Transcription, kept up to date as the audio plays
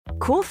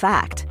Cool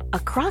fact, a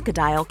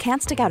crocodile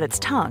can't stick out its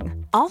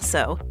tongue.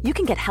 Also, you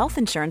can get health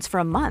insurance for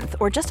a month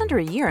or just under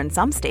a year in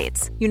some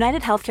states.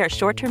 United Healthcare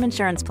short-term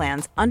insurance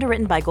plans,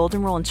 underwritten by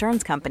Golden Rule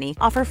Insurance Company,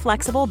 offer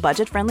flexible,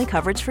 budget-friendly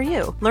coverage for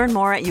you. Learn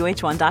more at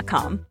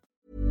uh1.com.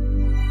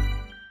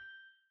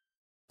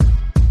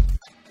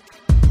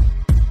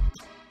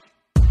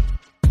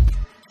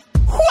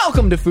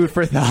 Welcome to Food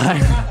for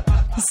Thought.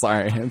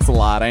 Sorry, it's a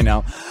lot, I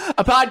know.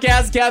 A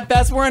podcast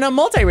gabfest wherein a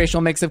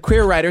multiracial mix of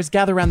queer writers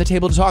gather around the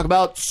table to talk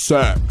about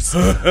sex,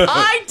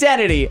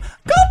 identity,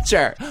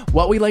 culture,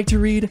 what we like to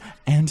read,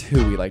 and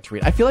who we like to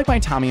read. I feel like my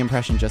Tommy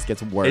impression just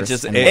gets worse. It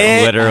just and it,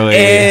 worse literally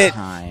every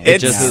time. it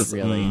just is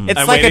really. It's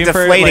I'm like a waiting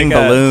for, deflating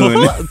like, a-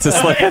 balloon to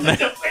slip in there.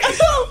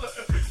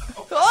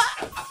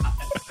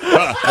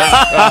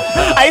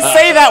 I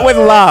say that with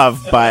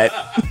love, but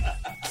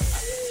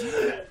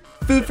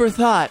Food for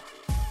Thought,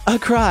 a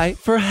cry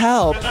for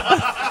help.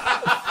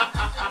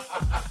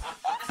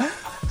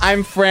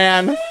 I'm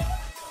Fran.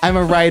 I'm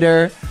a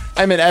writer.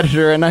 I'm an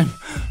editor, and I'm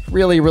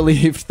really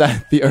relieved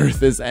that the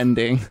Earth is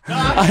ending.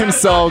 I'm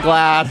so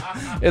glad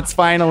it's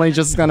finally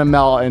just gonna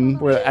melt, and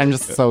I'm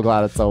just so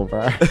glad it's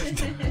over.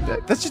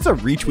 that's just a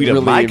retweet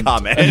of my Relieved.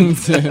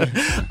 comment.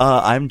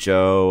 I'm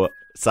Joe,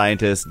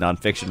 scientist,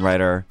 nonfiction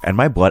writer, and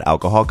my blood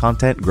alcohol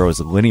content grows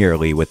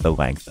linearly with the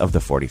length of the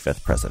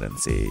 45th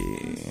presidency.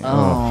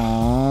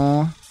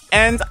 Aww.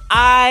 And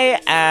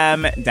I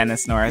am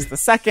Dennis Norris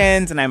II,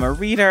 and I'm a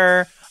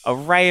reader, a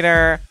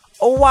writer,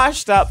 a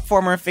washed-up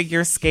former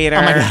figure skater.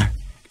 Oh my God.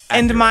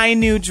 And my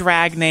new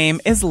drag name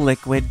is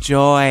Liquid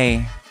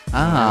Joy.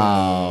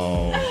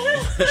 Oh,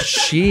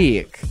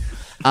 chic.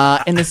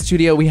 In the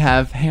studio, we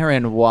have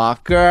Heron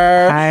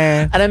Walker,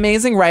 Hi. an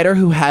amazing writer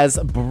who has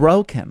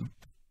broken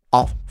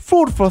a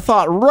Food for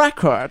Thought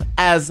record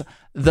as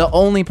the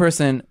only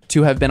person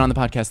to have been on the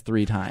podcast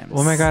 3 times.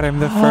 Oh my God, I'm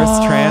the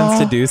first trans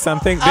to do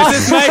something.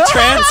 This is my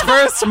trans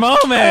first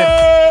moment.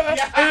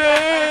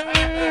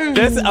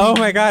 Oh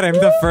my God, I'm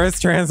the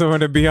first trans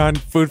woman to be on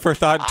Food for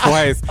Thought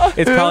twice.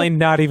 It's probably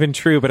not even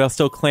true, but I'll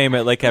still claim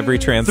it like every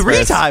trans 3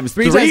 person. times.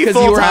 3 times because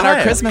you were on our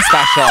times. Christmas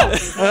special.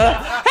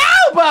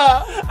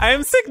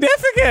 I'm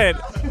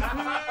significant.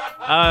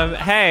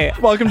 Hey.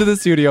 Welcome to the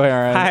studio,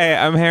 Heron. Hi,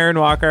 I'm Heron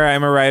Walker.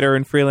 I'm a writer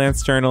and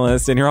freelance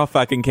journalist, and you're all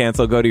fucking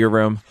canceled. Go to your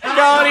room.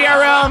 Go to your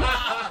room.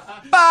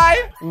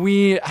 Bye.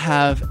 We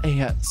have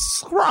a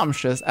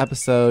scrumptious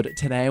episode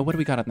today. What do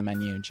we got on the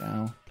menu,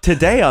 Joe?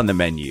 Today on the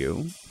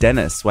menu,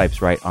 Dennis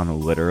swipes right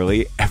on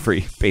literally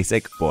every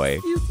basic boy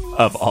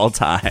of all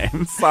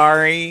time.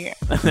 Sorry.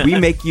 We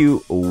make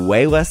you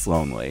way less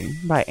lonely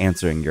by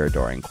answering your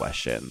adoring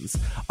questions.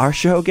 Our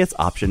show gets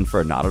optioned for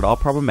a not at all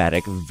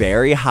problematic,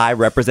 very high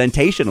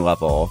representation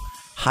level,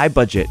 high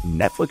budget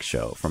Netflix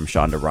show from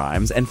Shonda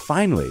Rhimes. And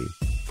finally,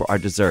 for our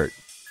dessert,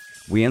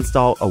 we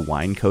install a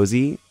wine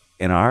cozy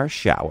in our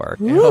shower.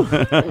 Woo!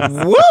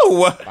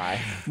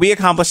 We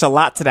accomplished a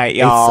lot tonight,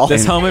 y'all.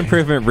 This home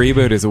improvement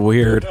reboot is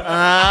weird.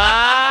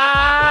 I'm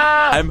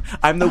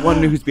the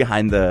one who's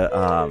behind the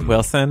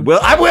Wilson?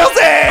 I'm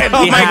Wilson!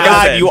 Oh my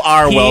God, you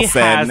are He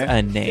Wilson. has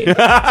a name.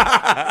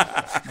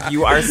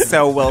 You are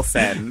so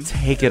Wilson.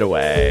 Take it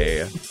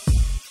away.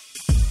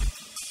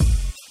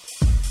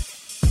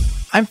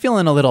 I'm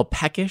feeling a little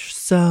peckish,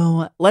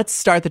 so let's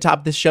start the top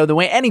of this show the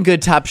way any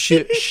good top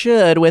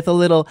should, with a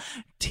little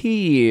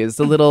tease,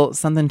 a little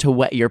something to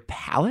wet your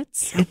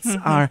palates. It's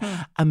our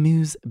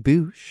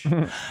amuse-bouche.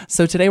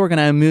 So today we're going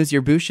to amuse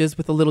your bouches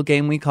with a little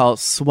game we call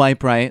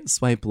Swipe Right,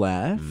 Swipe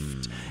Left.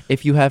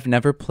 If you have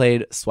never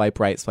played Swipe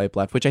Right, Swipe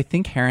Left, which I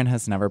think Heron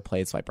has never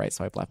played Swipe Right,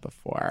 Swipe Left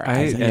before.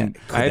 I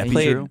that be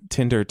played true?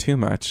 Tinder too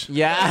much.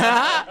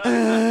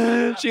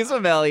 Yeah, she's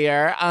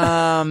familiar.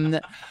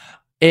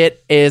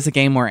 It is a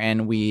game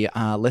wherein we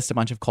list a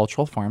bunch of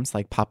cultural forms,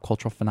 like pop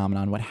cultural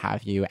phenomenon, what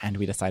have you, and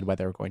we decide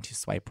whether we're going to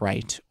swipe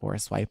right or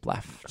swipe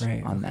left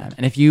on them.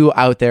 And if you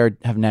out there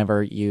have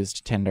never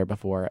used Tinder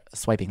before,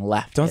 swiping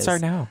left Don't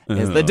start now.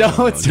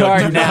 Don't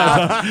start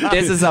now.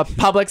 This is a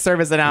public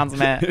service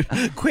announcement.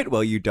 Quit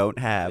while you don't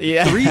have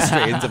Yeah. 3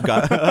 strains of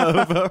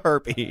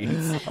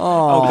herpes.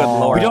 Oh, good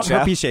Lord. We don't Jeff.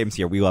 herpes shames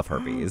here. We love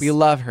herpes. We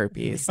love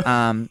herpes.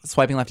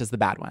 Swiping left is the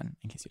bad one,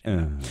 in case you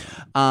didn't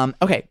know.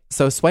 Okay,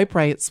 so swipe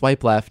right,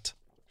 swipe left.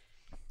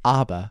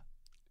 ABBA.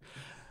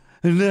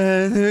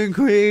 The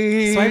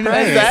queen. Swipe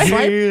right.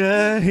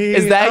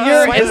 Is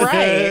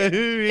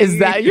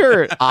that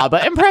your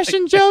ABBA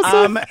impression,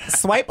 Joseph?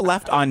 Swipe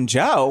left on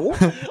Joe,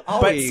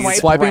 but swipe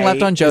Swiping right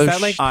left on Joe. Is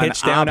that like on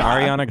pitch down ABBA.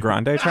 Ariana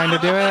Grande trying to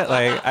do it?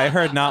 Like, I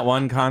heard not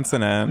one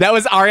consonant. That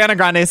was Ariana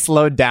Grande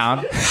slowed down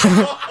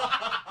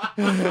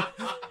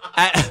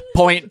at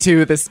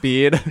 0.2 the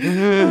speed.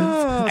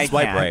 I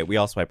Swipe can't. right. We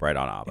all swipe right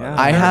on ABBA. Yeah.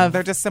 I have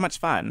They're just so much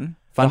fun.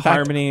 fun The fact,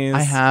 harmonies.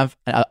 I have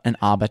an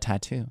ABBA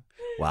tattoo.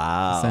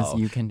 Wow. Since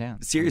you can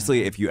dance.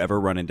 Seriously, if you ever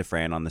run into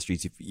Fran on the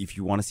streets, if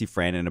you want to see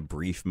Fran in a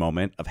brief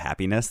moment of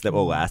happiness that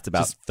will last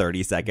about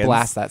 30 seconds,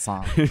 Blast that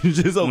song.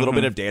 just a little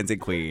bit of Dancing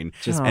Queen,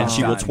 and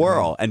she will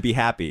twirl and be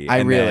happy. I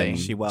and really, then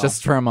she will.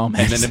 just for a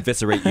moment. and then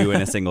eviscerate you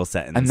in a single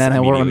sentence. And then I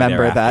will immediately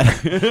remember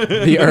thereafter.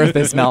 that the earth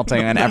is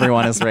melting and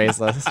everyone is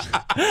racist.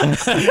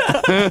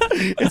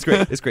 It's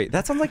great. It's great.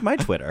 That sounds like my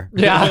Twitter.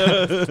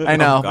 Yeah, I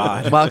know.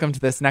 God. Welcome to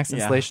this next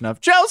installation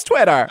of Joe's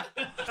Twitter.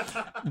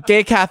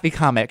 Gay Kathy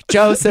comic,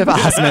 Joseph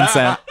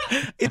Osmondson.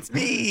 It's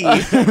me.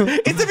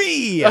 It's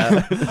me.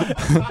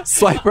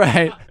 Swipe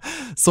right,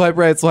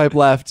 swipe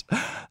left.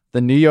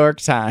 The New York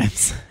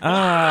Times.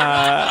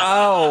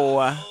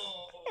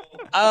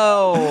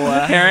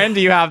 Aaron,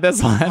 do you have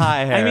this one?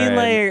 Hi, I mean,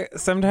 Aaron. like,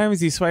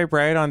 sometimes you swipe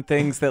right on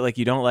things that, like,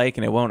 you don't like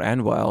and it won't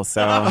end well,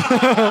 so.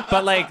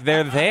 But, like,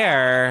 they're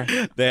there.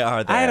 They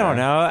are there. I don't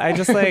know. I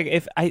just, like,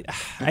 if I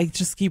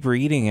just keep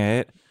reading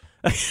it.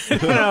 I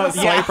don't know,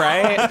 swipe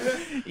right.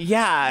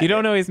 Yeah. You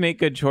don't always make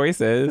good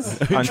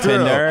choices on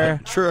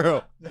Tinder.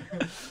 True.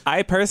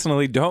 I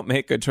personally don't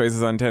make good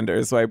choices on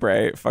Tinder. Swipe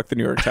right. Fuck the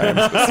New York Times.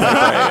 Swipe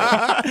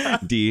right.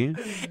 D.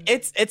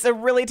 It's a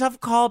really tough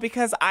call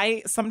because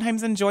I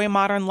sometimes enjoy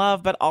modern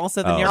love, but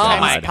also the New York Oh,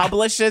 Times my God.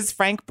 publishes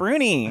Frank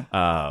Bruni.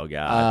 Oh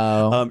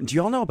God. Do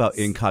you all know about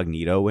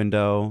incognito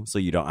window? So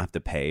you don't have to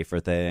pay for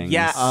things.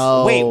 Yeah.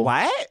 Oh. Wait,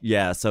 what?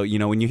 Yeah. So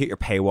when you hit your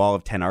paywall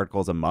of 10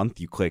 articles a month,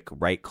 you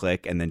right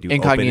click and then do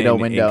Incognito open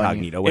in window.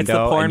 Incognito It's the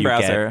window. porn and you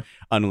browser. Get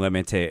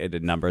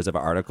unlimited numbers of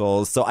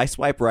articles. So I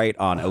swipe right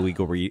on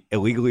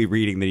illegally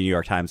reading the New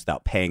York Times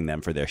without paying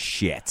them for their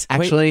shit.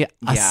 Actually, a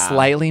yeah.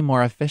 slightly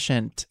more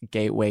efficient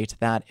gateway to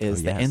that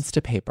is the yes.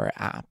 Instapaper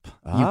app.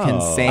 You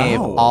can save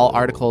all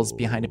articles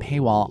behind a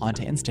paywall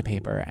onto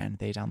Instapaper, and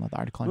they download the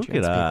article Look into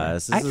your at Instapaper.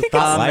 us. I This is a think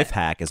thought it's- life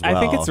hack as well. I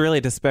think it's really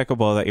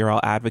despicable that you're all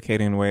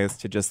advocating ways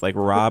to just, like,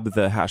 rob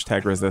the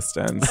hashtag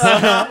resistance.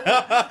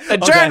 A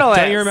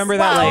journalist. Don't you remember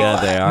that, like,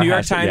 Yeah, they are New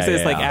York hashtag- Times yeah,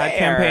 is like yeah. ad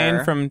Fair.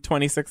 campaign from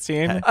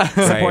 2016?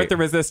 Support the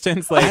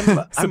resistance,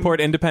 like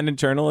support independent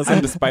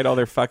journalism despite all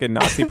their fucking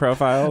Nazi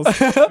profiles.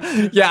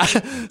 Yeah.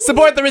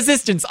 Support the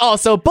resistance.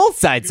 Also, both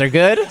sides are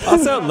good.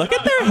 Also, look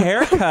at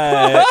their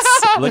haircuts.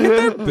 Look at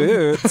their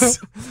boots.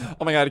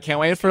 Oh my God, I can't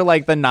wait for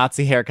like the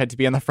Nazi haircut to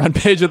be on the front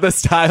page of the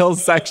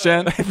styles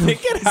section. I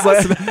think it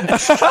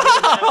has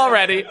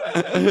already.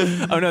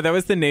 Oh no, that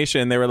was The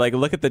Nation. They were like,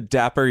 look at the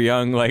dapper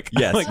young, like,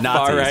 Yes, like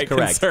Nazis, far-right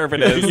correct.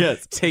 conservatives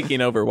Yes.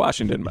 taking over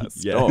Washington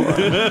Bus.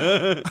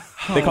 Yeah.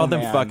 They called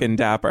them fucking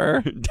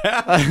dapper.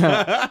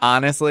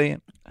 Honestly,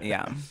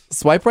 Yeah.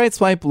 swipe right,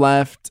 swipe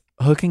left,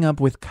 hooking up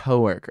with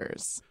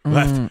coworkers.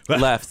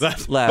 Left.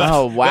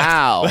 Oh,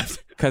 wow.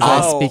 Because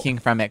All speaking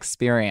from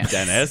experience.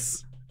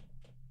 Dennis.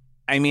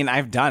 I mean,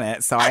 I've done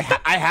it, so I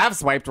have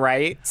swiped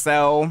right.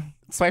 So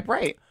swipe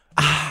right.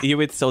 you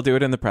would still do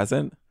it in the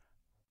present?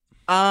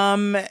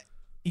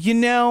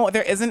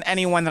 There isn't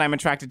anyone that I'm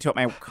attracted to at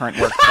my current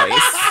workplace.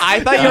 I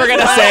thought you were going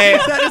to say...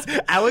 That is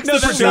Alex, the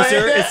that's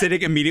producer, right. is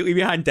sitting immediately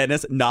behind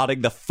Dennis,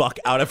 nodding the fuck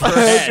out of her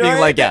head. Being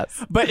like,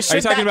 yes. But Are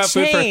you talking about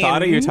food for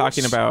thought? Or are you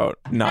talking about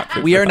not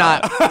food We for are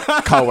thought?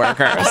 not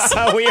coworkers.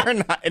 we are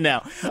not.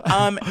 No.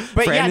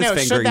 But Fran yeah, is no.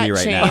 fingering Should that you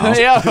right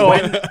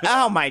change?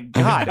 now. Oh my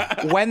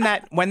God. When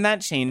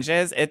that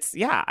changes, it's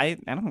I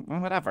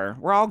don't whatever.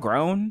 We're all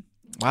grown.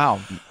 Wow.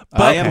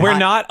 But we're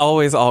not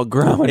always all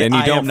grown, and you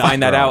I don't am not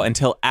find that grown. out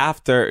until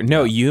after.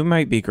 No, you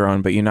might be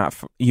grown, but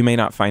you may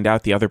not find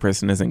out the other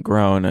person isn't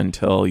grown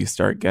until you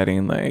start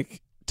getting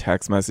like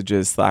text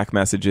messages, Slack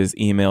messages,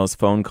 emails,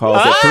 phone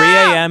calls at 3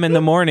 a.m. in the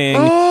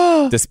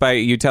morning,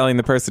 despite you telling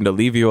the person to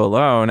leave you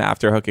alone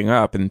after hooking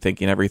up and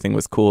thinking everything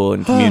was cool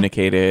and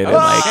communicated and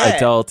like shit.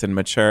 adult and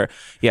mature.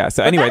 Yeah.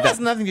 So anyway, That has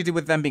nothing to do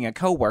with them being a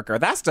coworker.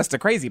 That's just a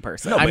crazy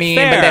person. I mean,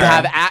 fair. but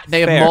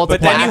they have fair. multiple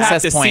But then you have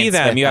access to points see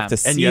them. with You have to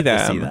them. And see you have to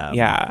them. see them.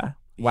 Yeah.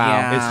 Wow.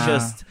 Yeah. It's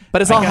just...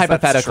 But it's I all guess that's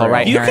hypothetical, true.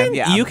 right? You Aaron?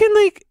 can, you can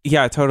like,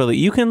 yeah, totally.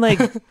 You can like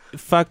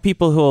fuck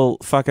people who'll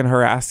fucking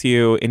harass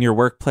you in your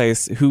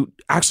workplace who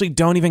actually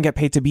don't even get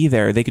paid to be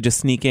there. They could just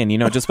sneak in,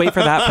 just wait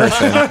for that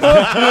person.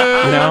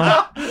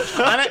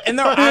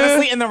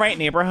 Honestly, in the right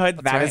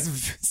neighborhood, that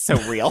is so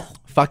real.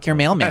 Fuck your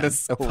mailman. That is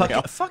so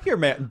real. Fuck your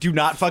man. Do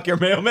not fuck your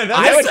mailman.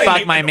 I would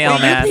fuck my The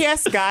mailman.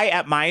 UPS guy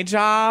at my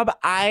job,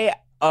 I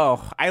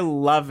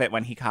love it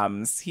when he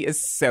comes. He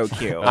is so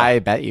cute. I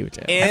bet you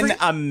do. In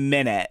a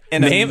minute.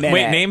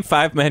 Name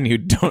 5 men you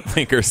don't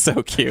think are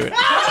so cute.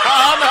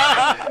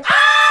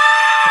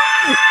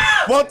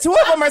 Well, 2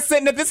 of them are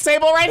sitting at this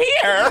table right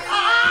here.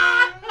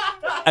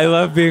 I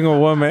love being a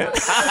woman.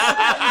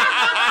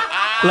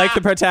 Like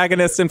the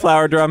protagonist in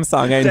Flower Drum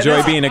Song, I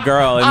enjoy being a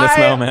girl in this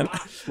moment.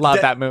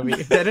 Love that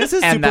movie. Dennis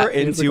is And super that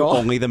into musical.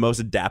 only the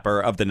most dapper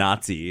of the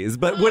Nazis,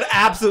 but would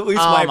absolutely Oh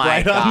swipe my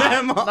right on God.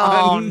 them No,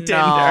 on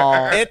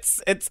no. Tinder.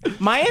 It's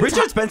my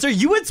Richard Spencer,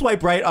 you would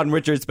swipe right on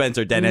Richard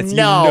Spencer, Dennis.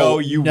 No, you know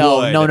you no,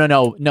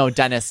 would. no,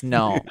 Dennis,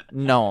 no.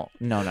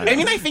 I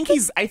mean, I think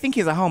he's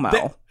a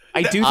homo.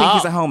 I do think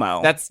he's a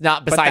homo. That's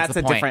not but besides that's the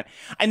a point. different.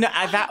 I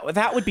know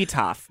that would be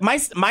tough. My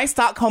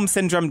Stockholm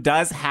syndrome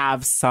does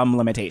have some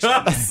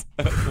limitations.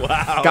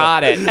 Wow.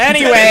 Got it.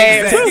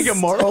 Anyway, Taking a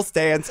moral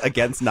stance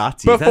against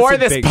Nazis. before That's a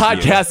this big deal.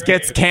 podcast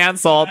gets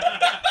canceled.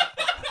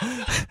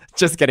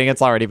 Just kidding.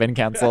 It's already been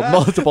canceled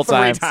multiple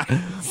times.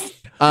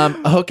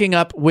 Hooking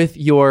up with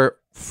your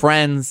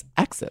friends'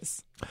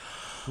 exes.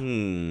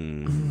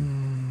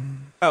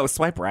 Oh,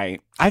 swipe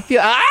right. I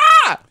feel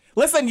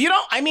Listen,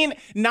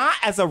 not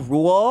as a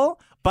rule,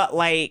 but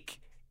like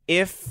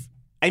I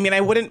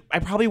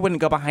probably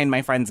wouldn't go behind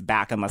my friend's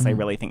back unless I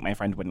really think my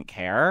friend wouldn't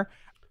care.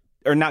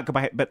 Or not go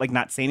behind, but like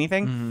not say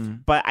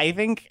anything. But I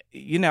think,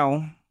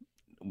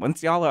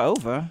 once y'all are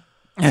over,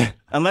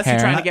 unless you're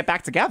trying to get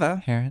back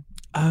together. Heron.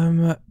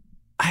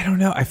 I don't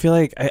know. I feel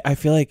like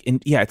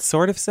it's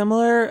sort of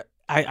similar.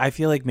 I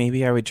feel like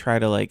maybe I would try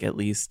to like at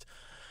least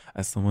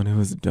as someone who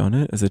has done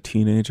it as a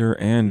teenager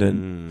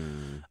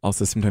and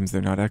also sometimes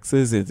they're not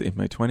exes in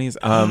my 20s.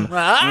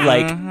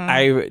 Like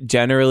I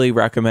generally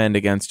recommend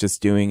against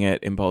just doing it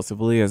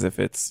impulsively as if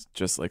it's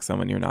just like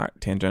someone you're not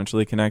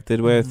tangentially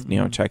connected with.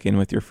 Check in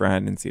with your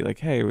friend and see like,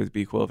 hey, it would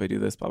be cool if I do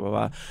this, blah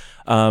blah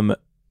blah.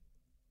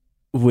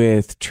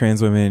 With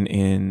trans women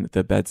in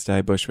the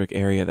Bed-Stuy Bushwick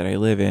area that I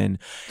live in,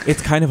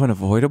 it's kind of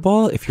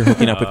unavoidable if you're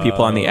hooking up with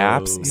people on the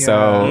apps.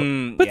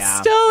 But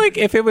still, like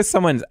if it was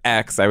someone's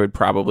ex, I would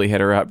probably hit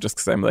her up just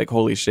because I'm like,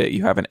 holy shit,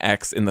 you have an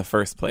ex in the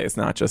first place,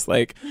 not just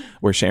like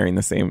we're sharing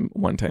the same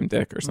one-time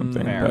dick or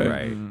something.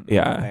 Right.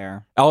 Yeah.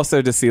 Fair.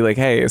 Also to see like,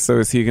 hey, so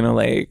is he gonna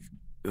like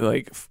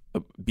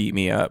beat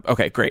me up?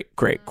 Okay, great,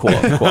 cool.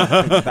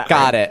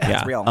 Got it.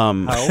 That's real.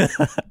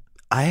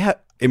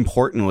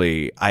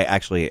 Importantly, I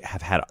actually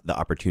have had the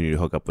opportunity to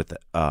hook up with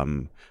a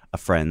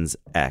friend's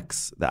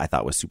ex that I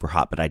thought was super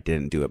hot, but I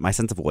didn't do it. My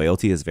sense of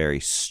loyalty is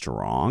very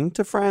strong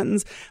to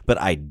friends, but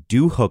I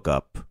do hook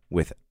up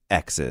with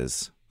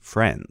exes'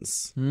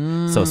 friends.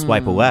 So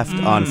swipe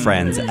left on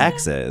friends'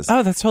 exes.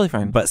 Oh, that's totally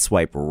fine. But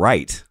swipe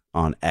right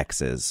on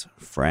exes'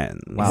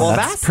 friends. Wow. Well,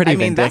 that's pretty that's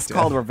vindictive.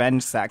 called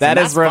revenge sex. That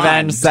and is that's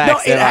revenge fun.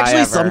 sex. No, it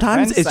actually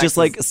sometimes Revenge it's just sex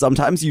like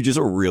sometimes you just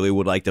really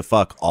would like to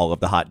fuck all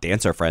of the hot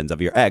dancer friends of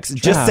your ex.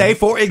 Just say,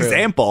 for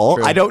example,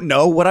 I don't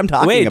know what I'm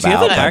talking Wait, about. do you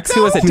have an ex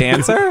who was a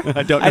dancer?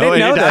 I don't know. I didn't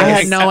know that. I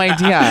had no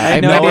idea.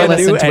 I've no never idea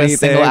listened to a anything,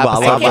 single blah, episode.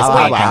 blah, of blah, this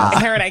blah, podcast. blah.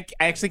 Heron, I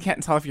actually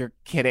can't tell if you're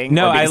kidding.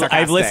 No, or being I've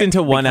sarcastic listened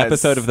to one because-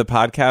 episode of the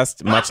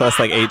podcast, much less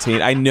like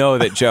 18. I know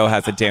that Joe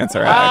has a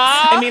dancer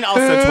ex.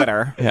 Also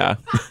Twitter. Yeah.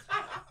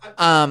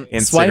 Swipe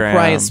Instagram.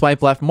 right,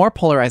 swipe left. More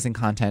polarizing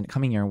content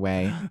coming your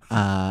way.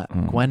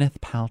 Gwyneth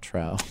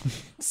Paltrow.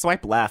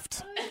 Swipe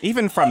left.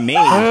 Even from me.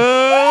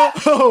 Wow,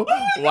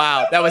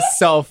 that was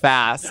so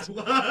fast.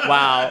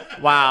 Wow.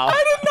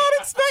 I did not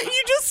expect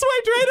you just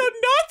swiped right on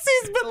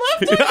Nazis, but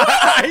left on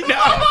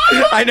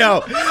I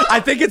know. I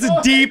think it's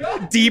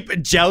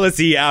deep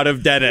jealousy out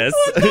of Dennis.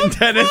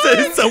 Dennis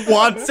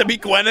wants to be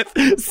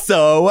Gwyneth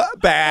so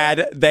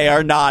bad they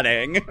are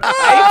nodding.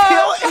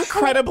 I feel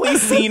incredibly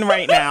seen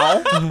right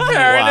now.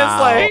 Aaron is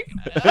like,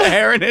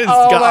 Aaron is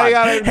Oh gone. my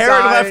God, I'm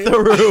Aaron dying. left the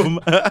room.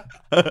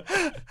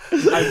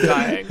 I'm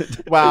dying.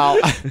 Wow.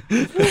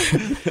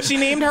 She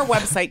named her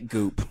website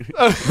Goop.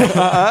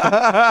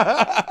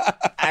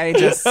 I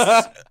just...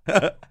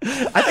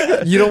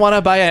 You don't want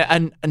to buy a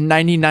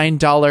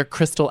 $99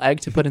 crystal egg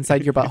to put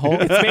inside your butthole?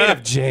 It's made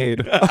of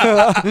jade.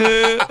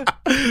 I'm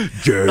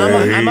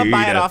going to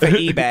buy it off of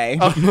eBay.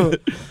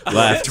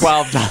 Left.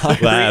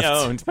 $12. Left.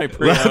 Pre-owned. My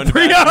pre-owned.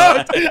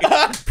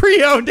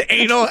 Pre-owned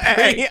anal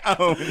egg.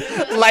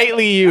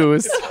 Lightly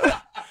used.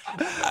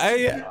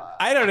 I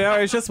don't know.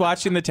 I was just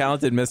watching The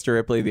Talented Mr.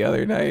 Ripley the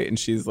other night, and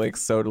she's like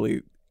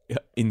totally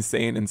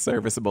insane and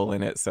serviceable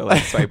in it. So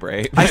like swipe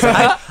right.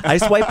 I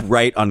swipe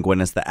right on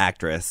Gwyneth the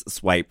actress.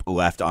 Swipe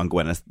left on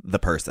Gwyneth the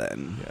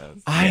person.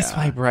 I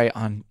swipe right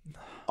on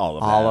All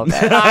of all them.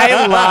 of it.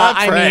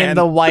 I mean, Friend.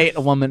 the white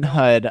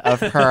womanhood of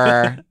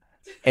her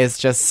is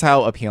just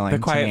so appealing The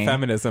to quiet me.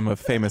 feminism of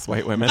famous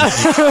white women.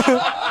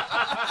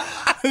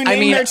 Who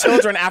named their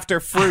children after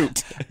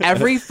fruit.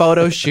 Every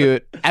photo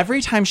shoot,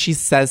 every time she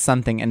says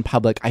something in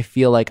public, I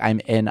feel like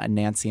I'm in a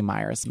Nancy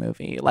Meyers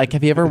movie. Like,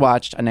 have you ever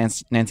watched a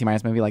Nancy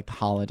Meyers movie like The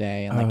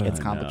Holiday and like It's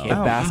Complicated?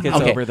 Baskets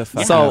Okay, over the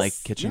fire, so- like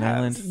Kitchen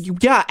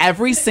Island. Yeah,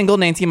 every single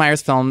Nancy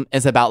Meyers film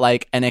is about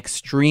like an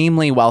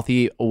extremely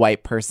wealthy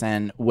white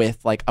person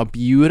with like a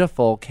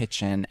beautiful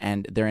kitchen,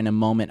 and they're in a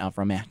moment of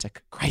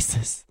romantic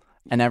crisis,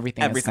 and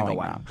everything Every is going single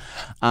one.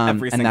 wrong.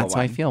 Every and single that's how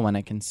I one. feel when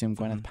I consume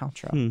Gwyneth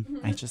Paltrow.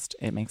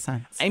 It makes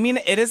sense. I mean,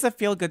 it is a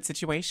feel-good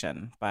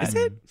situation. But is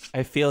it?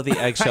 I feel the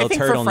eggshell I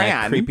think for turtleneck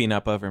Fran. creeping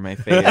up over my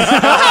face.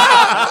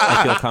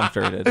 I feel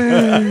comforted.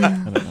 I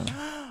don't know.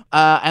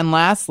 And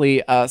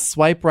lastly,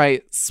 swipe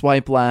right,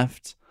 swipe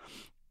left.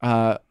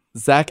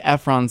 Zac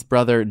Efron's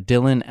brother,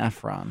 Dylan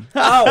Efron.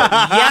 Oh,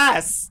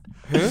 yes.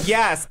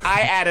 Yes,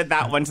 I added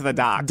that one to the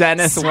doc.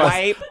 Dennis was-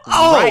 Swipe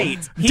Oh, right.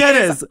 He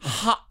Dennis. is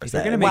hot.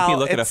 They're gonna make me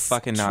look at a it's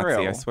fucking Nazi.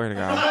 true. I swear to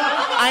God.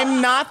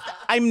 I'm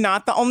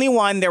not the only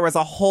one. There was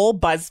a whole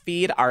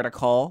BuzzFeed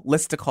article,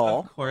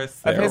 listicle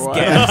of his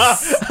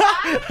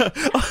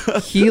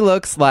gifts. He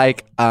looks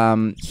like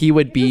he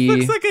would be.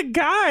 Looks like a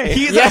guy.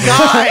 He's a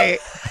guy.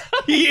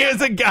 He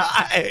is a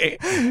guy.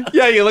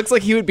 Yeah, he looks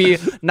like he would be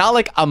not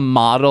like a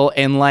model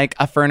in like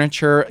a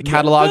furniture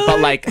catalog, but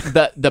like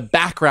the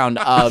background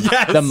of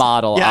the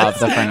model of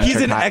the furniture He's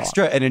an catalog.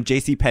 extra in a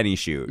JCPenney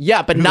shoot.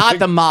 Yeah, but not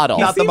the model.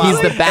 Not the He's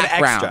model. the An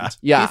background. extra.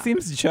 Yeah. He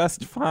seems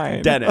just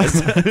fine. Dennis.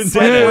 Swipe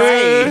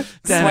right. Swipe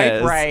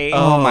Dennis. right.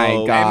 Oh my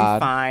Oh, God. I'm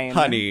fine.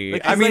 Honey,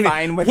 Like, I mean,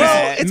 fine with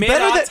well, it. it's Mid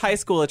better aughts that high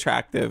school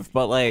attractive,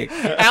 but like,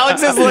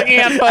 Alex is looking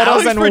at photos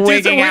Alex and producer,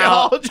 wigging we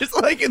out. all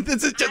just like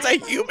this is just a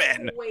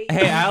human.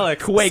 hey,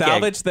 Alex, Quaking.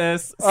 salvage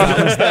this.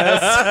 Salvage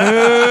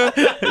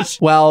this.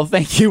 Well,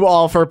 thank you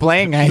all for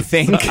playing, I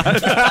think.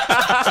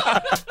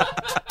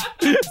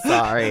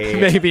 Sorry.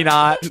 Maybe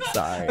not.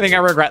 Sorry. I think I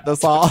regret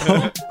this all.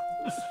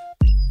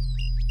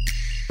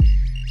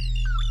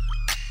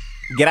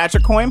 Get out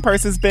your coin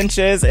purses,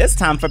 benches. It's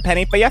time for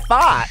Penny for your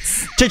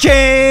thoughts.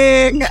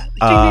 Cha-ching!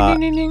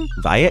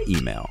 Via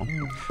email.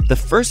 The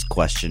first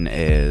question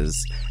is,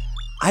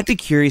 I'd be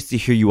curious to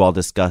hear you all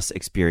discuss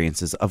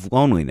experiences of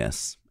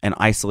loneliness and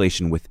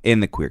isolation within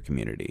the queer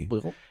community.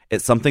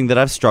 It's something that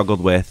I've struggled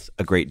with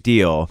a great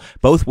deal,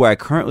 both where I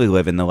currently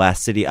live and the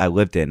last city I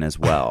lived in as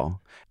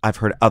well. I've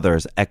heard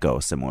others echo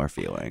similar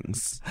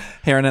feelings.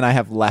 Heron and I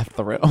have left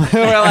the room.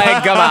 We're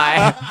like,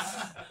 goodbye.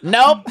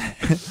 Nope.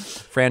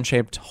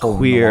 Fran-shaped hole in the wall.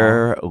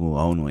 Queer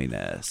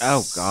loneliness.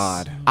 Oh,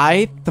 God.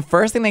 The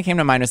first thing that came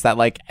to mind is that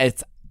like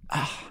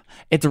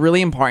it's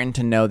really important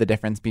to know the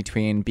difference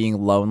between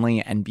being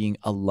lonely and being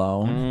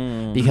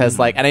alone because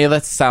like I know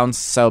that sounds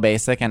so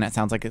basic and it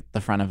sounds like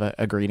the front of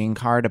a greeting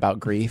card about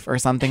grief or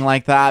something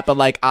like that, but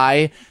like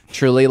I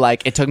truly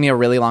like it took me a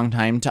really long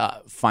time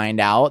to find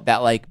out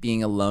that like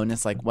being alone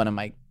is like one of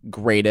my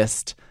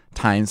greatest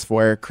times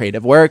for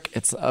creative work.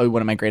 It's one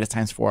of my greatest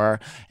times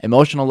for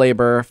emotional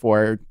labor,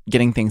 for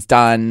getting things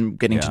done,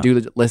 getting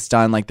to-do lists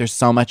done. Like there's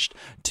so much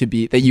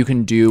that you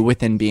can do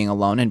within being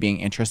alone and being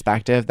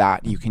introspective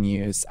that you can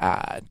use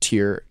to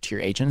your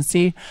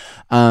agency.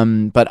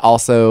 But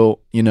also,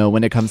 you know,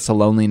 when it comes to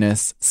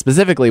loneliness,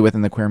 specifically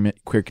within the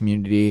queer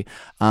community,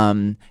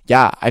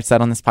 I've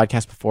said on this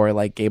podcast before,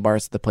 like gay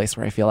bars are the place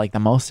where I feel like the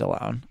most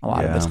alone a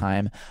lot of the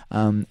time.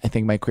 I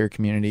think my queer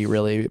community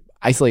really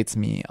isolates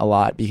me a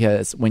lot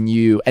because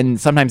and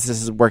sometimes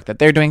this is work that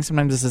they're doing,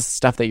 sometimes this is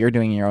stuff that you're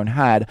doing in your own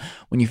head,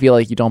 when you feel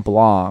like you don't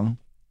belong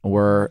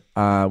or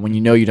when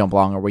you know you don't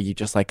belong or where you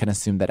just like can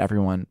assume that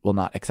everyone will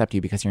not accept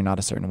you because you're not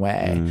a certain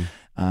way,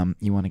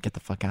 you want to get the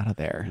fuck out of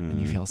there and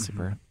you feel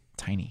super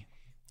tiny.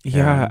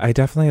 Yeah, I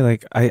definitely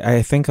like.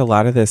 I think a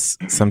lot of this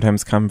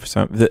sometimes comes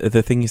from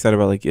the thing you said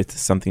about like it's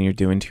something you're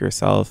doing to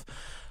yourself.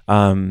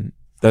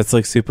 That's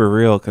like super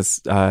real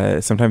because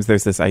sometimes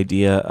there's this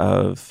idea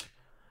of.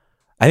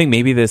 I think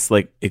maybe this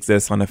like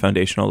exists on a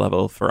foundational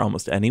level for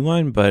almost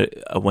anyone, but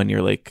when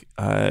you're like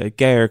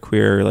gay or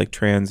queer, or, like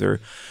trans or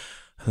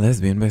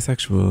lesbian,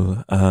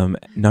 bisexual,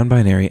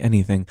 non-binary,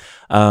 anything,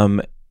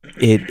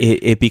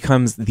 it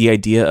becomes the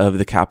idea of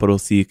the capital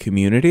C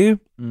community.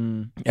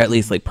 At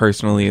least like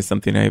personally is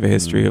something I have a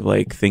history of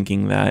like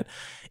thinking that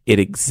it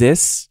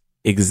exists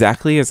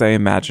exactly as I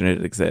imagine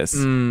it exists.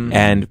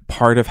 And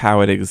part of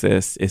how it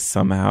exists is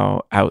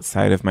somehow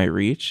outside of my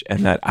reach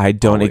and that I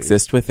don't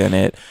exist within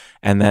it.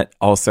 And that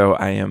also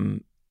I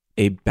am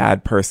a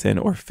bad person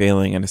or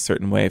failing in a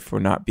certain way for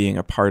not being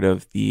a part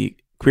of the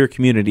queer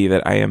community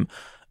that I am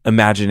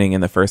imagining in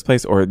the first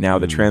place, or now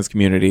the trans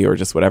community, or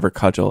just whatever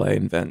cudgel I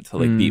invent to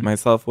like beat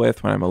myself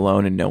with when I'm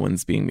alone and no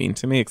one's being mean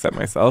to me except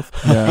myself.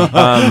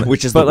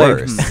 Which is the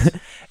worst.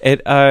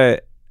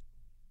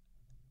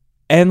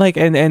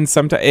 And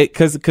sometimes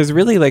because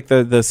really like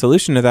the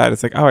solution to that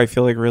is like, oh, I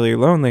feel like really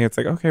lonely. It's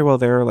like, okay, well,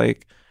 there are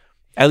like,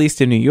 at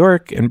least in New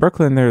York and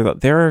Brooklyn,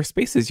 there are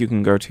spaces you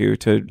can go to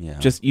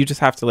you just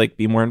have to like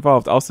be more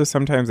involved. Also,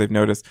 sometimes I've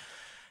noticed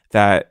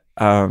that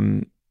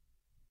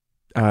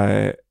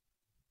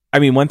I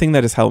mean, one thing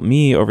that has helped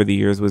me over the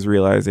years was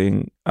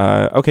realizing,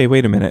 okay,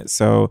 wait a minute.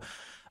 So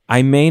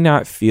I may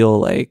not feel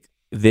like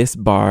this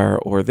bar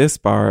or this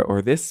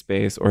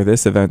space or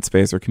this event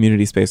space or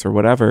community space or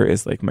whatever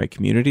is like my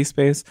community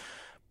space.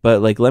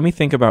 But like, let me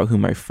think about who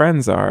my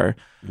friends are.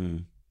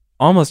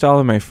 Almost all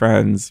of my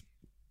friends,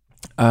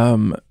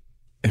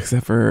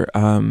 except for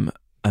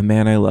a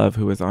man I love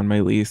who is on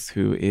my lease,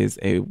 who is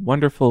a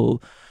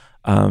wonderful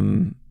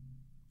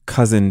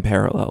cousin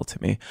parallel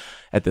to me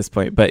at this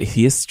point, but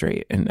he is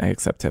straight and I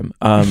accept him.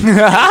 Like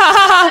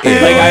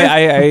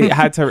I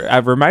had to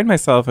remind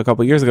myself a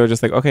couple years ago,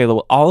 just like, okay,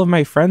 well, all of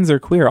my friends are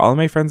queer, all of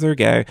my friends are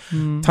gay,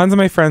 tons of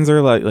my friends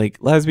are like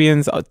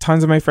lesbians,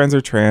 tons of my friends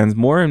are trans,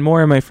 more and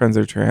more of my friends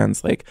are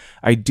trans. Like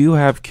I do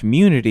have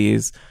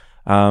communities,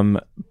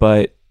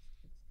 but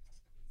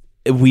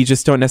we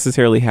just don't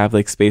necessarily have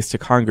like space to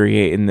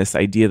congregate in this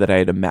idea that I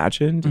had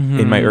imagined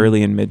in my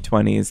early and mid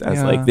 20s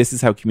as like, this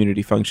is how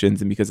community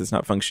functions. And because it's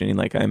not functioning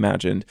like I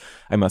imagined,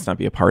 I must not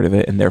be a part of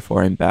it. And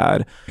therefore I'm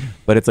bad.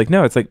 But it's like,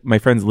 no, it's like my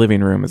friend's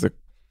living room is a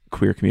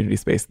queer community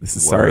space. This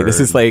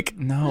is like,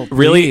 No,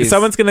 really, please.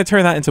 someone's going to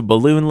turn that into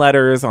balloon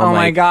letters on Oh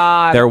my like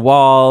God. their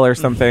wall or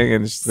something.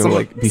 And it's just gonna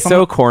like be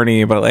so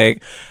corny, but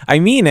like, I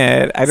mean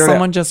it. I don't know.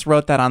 Someone just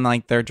wrote that on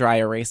like their dry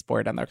erase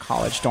board in their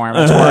college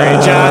dormitory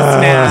just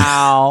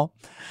now.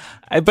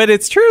 But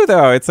it's true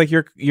though. It's like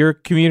your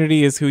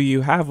community is who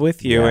you have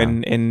with you,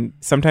 and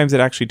sometimes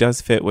it actually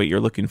does fit what you're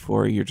looking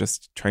for. You're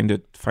just trying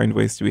to find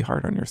ways to be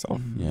hard on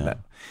yourself. Yeah.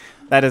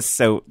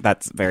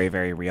 That's very,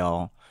 very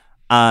real.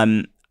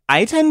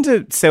 I tend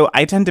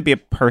to be a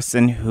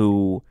person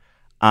who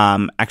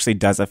actually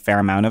does a fair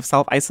amount of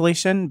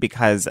self-isolation,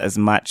 because as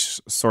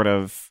much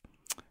of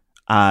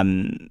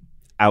an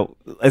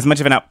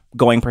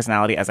outgoing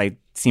personality as I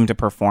seem to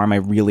perform, I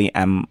really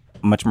am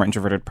a much more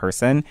introverted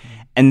person.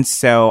 And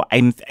so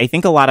I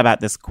think a lot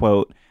about this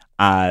quote,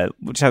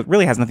 which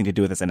really has nothing to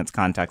do with this in its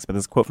context, but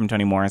this quote from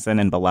Toni Morrison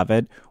in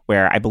Beloved,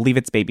 where I believe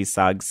it's Baby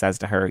Suggs says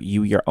to her,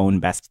 "You your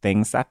own best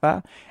thing,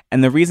 Setha."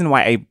 And the reason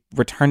why I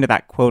return to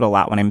that quote a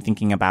lot when I'm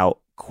thinking about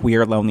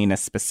queer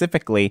loneliness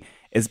specifically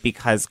is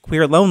because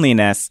queer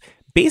loneliness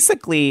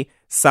basically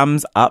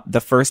sums up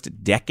the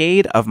first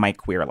decade of my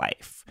queer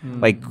life.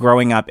 Like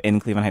growing up in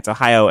Cleveland Heights,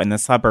 Ohio, in the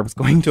suburbs,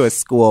 going to a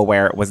school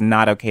where it was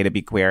not okay to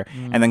be queer,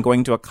 and then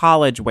going to a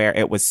college where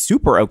it was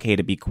super okay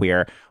to be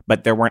queer,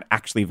 but there weren't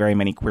actually very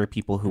many queer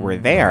people who were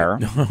there.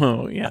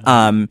 Oh yeah.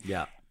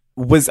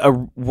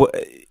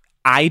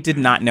 I did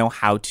not know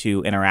how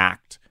to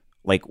interact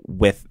like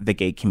with the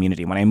gay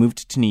community. When I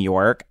moved to New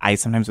York, I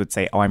sometimes would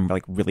say, "Oh, I'm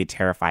like really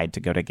terrified to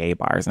go to gay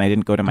bars," and I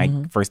didn't go to my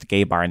first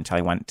gay bar until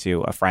I went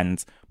to a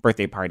friend's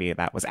birthday party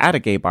that was at a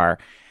gay bar.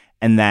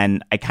 And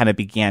then I kind of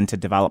began to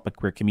develop a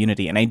queer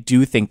community. And I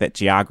do think that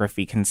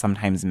geography can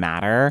sometimes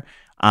matter,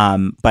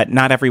 but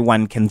not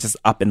everyone can just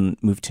up and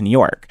move to New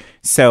York.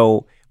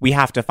 So we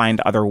have to find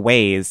other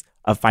ways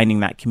of finding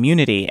that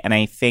community. And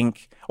I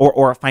think,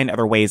 or find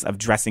other ways of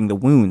dressing the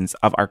wounds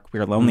of our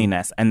queer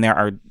loneliness. And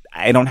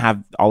I don't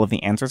have all of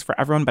the answers for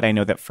everyone, but I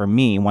know that for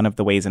me, one of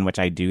the ways in which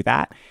I do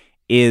that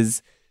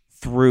is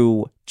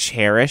through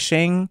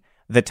cherishing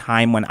the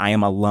time when I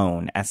am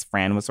alone, as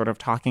Fran was sort of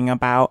talking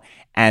about,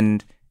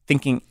 and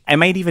thinking I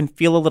might even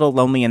feel a little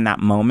lonely in that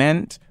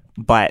moment,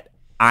 but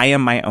I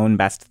am my own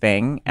best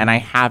thing, and I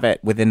have it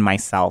within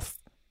myself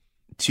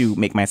to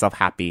make myself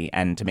happy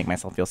and to make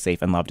myself feel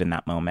safe and loved in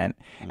that moment.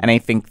 And I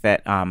think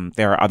that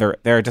there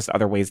are just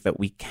other ways that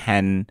we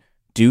can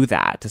do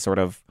that to sort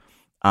of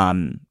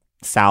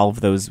salve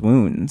those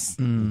wounds.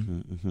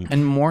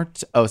 And more.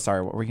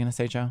 Sorry, what were you gonna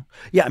say, Joe?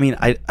 Yeah, I mean,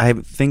 I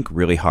think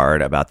really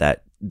hard about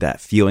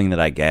that feeling that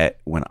I get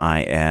when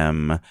I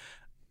am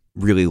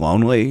really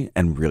lonely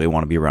and really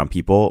want to be around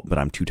people, but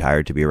I'm too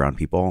tired to be around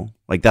people.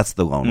 Like that's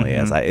the lonely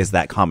is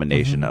that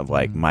combination of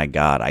like, my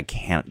God, I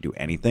can't do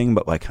anything,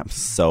 but like I'm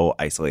so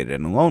isolated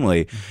and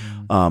lonely.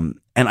 And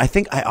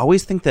I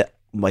always think that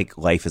like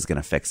life is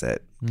gonna fix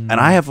it. And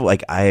I have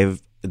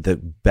the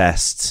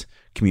best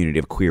community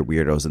of queer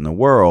weirdos in the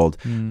world,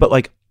 but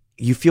like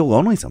you feel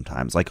lonely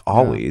sometimes, like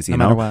always, you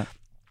know. No matter what.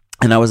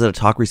 And I was at a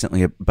talk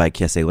recently by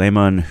Kiese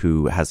Lemon,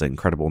 who has an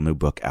incredible new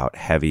book out,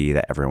 Heavy,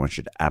 that everyone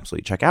should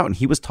absolutely check out. And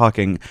he was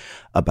talking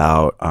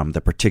about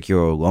the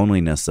particular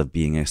loneliness of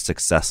being a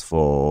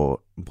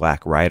successful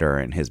Black writer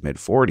in his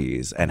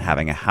mid-40s and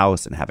having a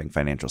house and having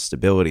financial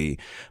stability.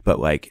 But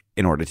like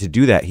in order to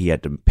do that, he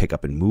had to pick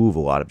up and move a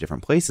lot of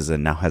different places,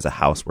 and now has a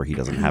house where he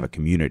doesn't have a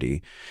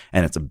community.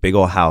 And it's a big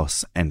old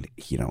house. And,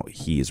 you know,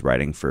 he's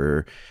writing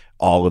for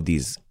all of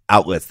these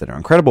outlets that are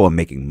incredible and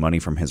making money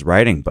from his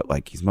writing, but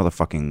like he's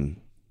motherfucking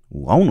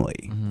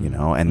lonely, you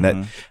know. And that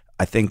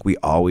I think we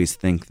always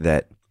think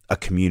that a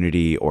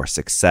community or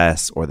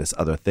success or this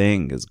other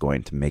thing is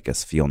going to make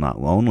us feel not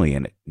lonely,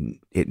 and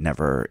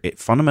it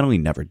fundamentally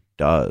never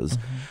does.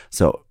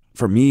 So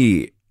for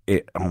me,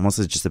 it almost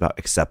is just about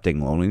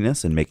accepting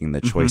loneliness and making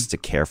the choice to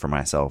care for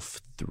myself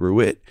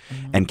through it,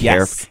 and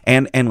care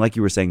and like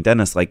you were saying,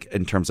 Dennis, like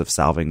in terms of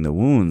salving the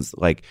wounds,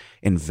 like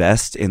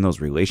invest in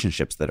those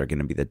relationships that are going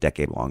to be the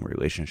decade-long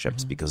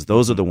relationships, because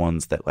those are the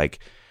ones that like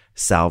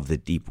salve the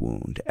deep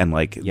wound. And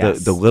like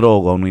the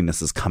little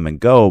lonelinesses come and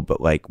go,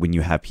 but like when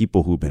you have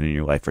people who've been in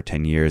your life for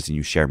 10 years and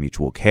you share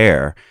mutual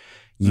care,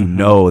 you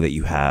know that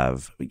you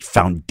have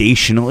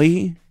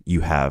foundationally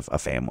you have a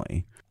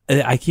family.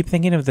 I keep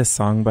thinking of this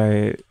song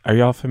by, are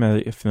y'all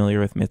familiar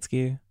with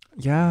Mitski?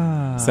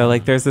 Yeah. So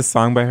like there's this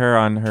song by her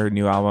on her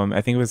new album.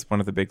 I think it was one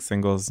of the big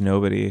singles,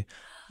 Nobody.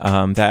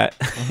 That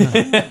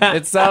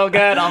It's so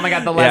good. Oh my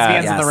God, the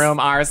lesbians in the room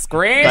are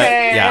screaming.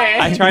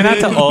 I try not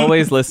to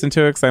always listen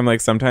to it, because I'm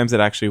like, sometimes it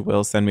actually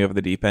will send me over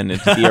the deep end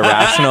into the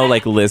irrational,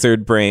 like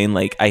lizard brain,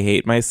 like I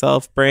hate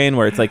myself brain,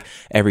 where it's like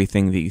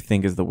everything that you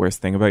think is the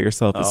worst thing about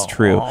yourself is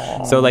true.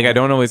 So like I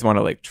don't always want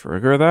to like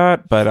trigger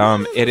that, but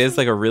it is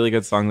like a really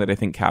good song that I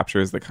think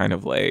captures the kind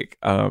of like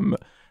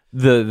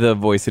the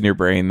voice in your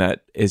brain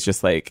that is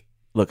just like,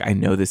 look, I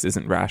know this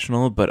isn't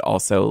rational, but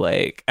also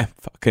like I'm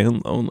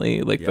fucking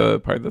lonely. Like the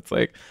part that's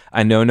like,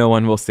 I know no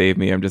one will save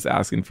me. I'm just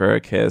asking for a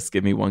kiss.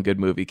 Give me one good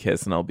movie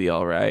kiss and I'll be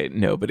all right.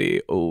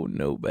 Nobody. Oh,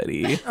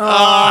 nobody. And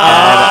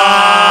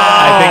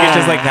I think it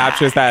just like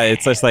captures that.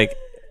 It's just like,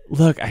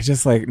 look, I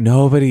just like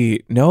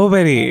nobody.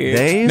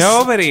 They I'm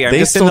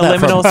just in the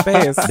liminal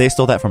space. They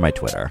stole that from my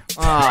Twitter.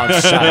 Oh,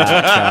 shut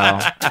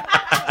up, Joe.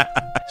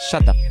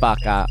 Shut the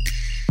fuck up.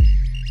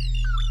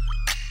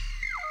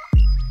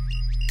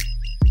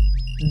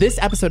 This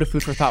episode of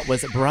Food for Thought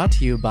was brought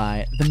to you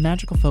by the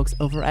magical folks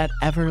over at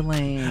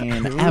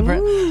Everlane.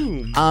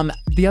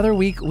 The other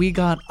week, we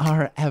got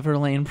our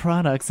Everlane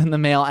products in the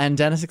mail, and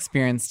Dennis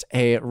experienced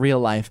a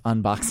real-life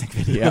unboxing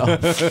video.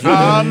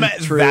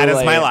 That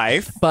is my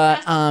life.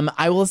 But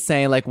I will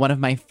say, like, one of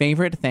my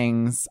favorite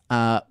things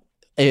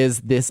is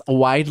this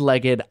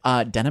wide-legged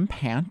denim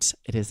pant.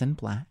 It is in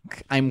black.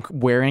 I'm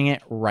wearing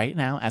it right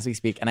now as we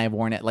speak, and I've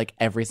worn it like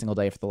every single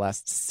day for the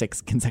last 6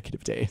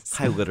 consecutive days.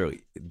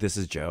 This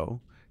is Joe.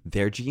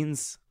 Their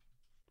jeans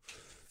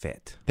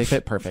fit. They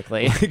fit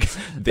perfectly.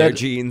 Their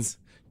jeans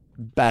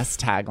best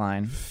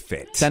tagline.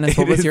 fit. Dennis,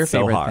 what was It your is so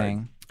favorite hard.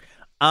 thing?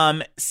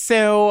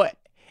 So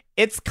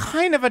it's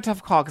kind of a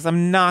tough call because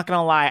I'm not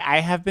gonna lie. I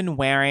have been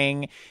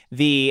wearing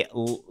the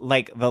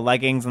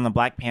leggings and the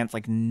black pants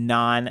like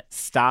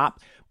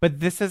non-stop, but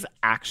this is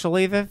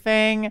actually the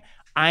thing.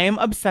 I am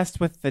obsessed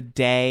with the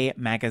Day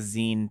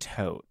magazine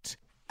tote.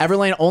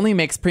 Everlane only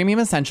makes premium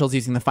essentials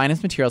using the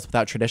finest materials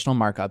without traditional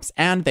markups,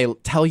 and they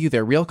tell you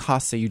their real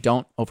costs so you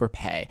don't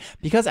overpay.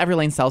 Because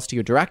Everlane sells to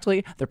you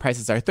directly, their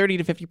prices are 30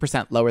 to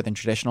 50% lower than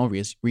traditional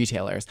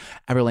retailers.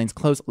 Everlane's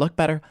clothes look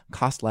better,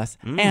 cost less,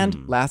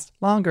 and last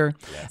longer.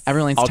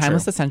 Everlane's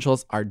timeless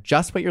essentials are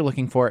just what you're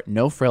looking for,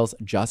 no frills,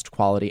 just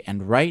quality.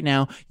 And right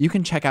now, you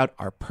can check out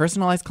our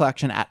personalized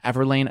collection at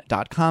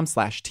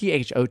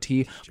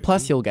everlane.com/THOT.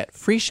 Plus, you'll get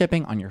free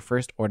shipping on your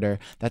first order.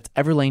 That's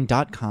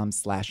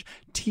everlane.com/THOT.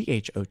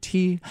 THOT.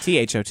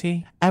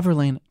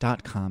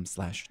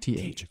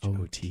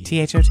 Everlane.com/THOT.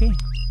 THOT.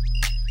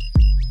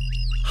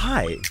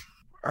 Hi.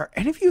 Are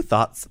any of you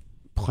thoughts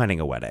planning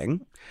a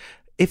wedding?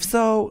 If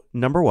so,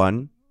 number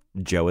 1,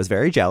 Joe is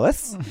very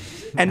jealous.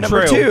 And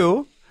number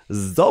True. 2,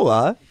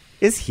 Zola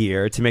is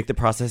here to make the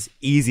process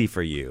easy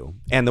for you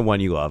and the one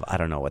you love. I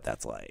don't know what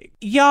that's like.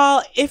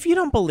 Y'all, if you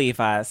don't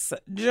believe us,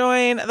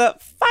 join the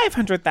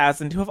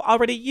 500,000 who have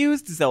already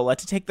used Zola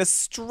to take the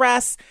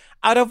stress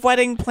out of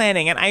wedding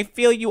planning, and I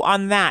feel you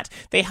on that.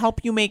 They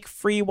help you make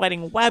free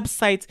wedding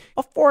websites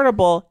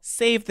affordable,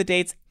 save the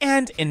dates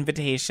and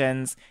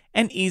invitations,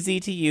 and easy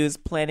to use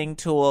planning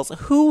tools.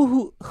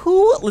 Who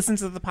listens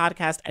to the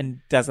podcast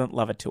and doesn't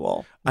love a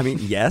tool? I mean,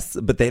 yes,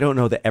 but they don't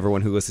know that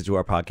everyone who listens to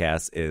our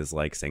podcast is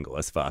like single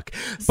as fuck.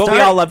 But we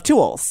all love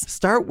tools.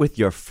 Start with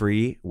your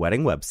free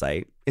wedding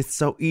website. It's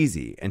so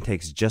easy and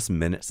takes just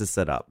minutes to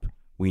set up.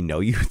 We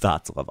know you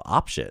thoughts love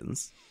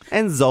options,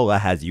 and Zola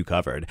has you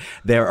covered.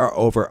 There are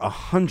over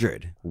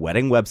 100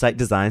 wedding website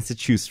designs to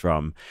choose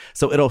from,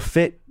 so it'll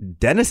fit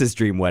Dennis's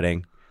dream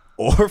wedding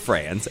or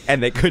Fran's,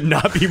 and they could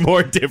not be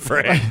more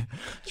different.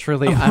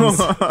 Truly,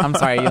 I'm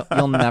sorry.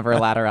 You'll never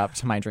ladder up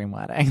to my dream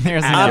wedding.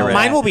 There's no way.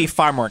 Mine will be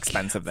far more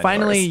expensive than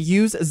Finally,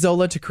 yours. use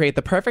Zola to create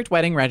the perfect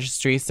wedding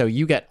registry so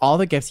you get all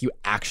the gifts you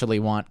actually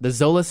want. The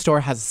Zola store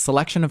has a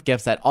selection of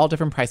gifts at all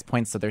different price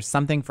points, so there's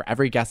something for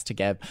every guest to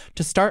give.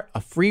 To start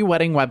a free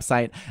wedding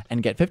website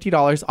and get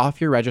 $50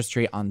 off your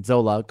registry on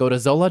Zola, go to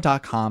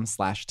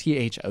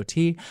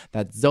zola.com/THOT.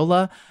 That's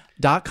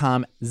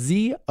Zola.com,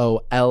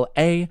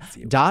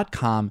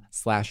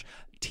 ZOLA.com/THOT.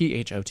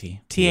 THOT.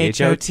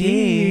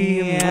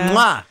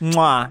 Mwah.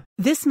 Mwah.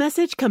 This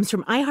message comes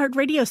from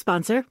iHeartRadio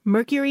sponsor,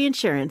 Mercury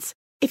Insurance.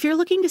 If you're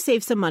looking to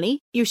save some money,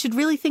 you should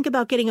really think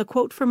about getting a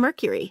quote from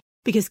Mercury,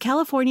 because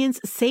Californians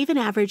save an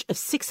average of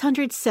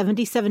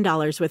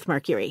 $677 with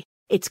Mercury.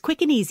 It's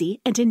quick and easy,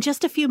 and in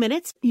just a few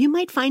minutes, you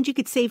might find you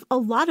could save a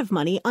lot of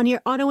money on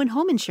your auto and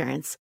home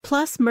insurance.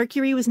 Plus,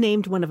 Mercury was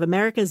named one of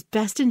America's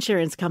best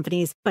insurance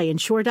companies by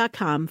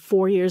Insure.com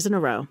 4 years in a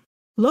row.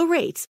 Low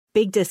rates,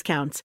 big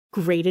discounts,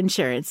 great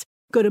insurance.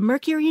 Go to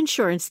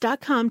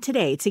mercuryinsurance.com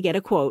today to get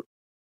a quote.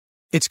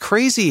 It's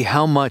crazy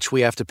how much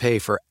we have to pay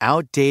for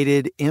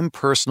outdated,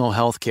 impersonal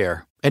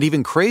healthcare, and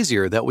even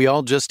crazier that we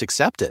all just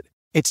accept it.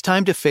 It's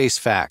time to face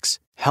facts.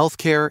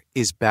 Healthcare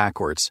is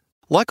backwards.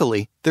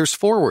 Luckily, there's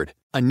Forward,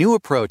 a new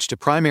approach to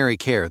primary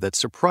care that's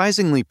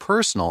surprisingly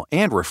personal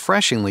and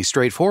refreshingly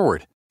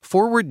straightforward.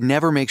 Forward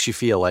never makes you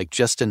feel like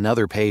just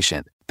another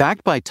patient.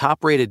 Backed by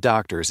top-rated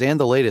doctors and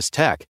the latest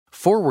tech,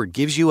 Forward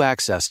gives you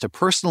access to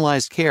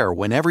personalized care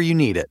whenever you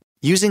need it.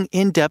 Using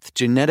in-depth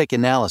genetic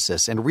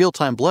analysis and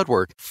real-time blood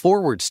work,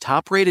 Forward's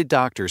top-rated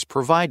doctors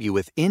provide you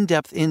with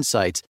in-depth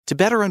insights to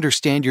better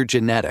understand your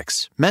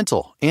genetics,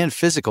 mental, and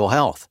physical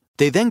health.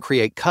 They then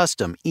create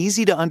custom,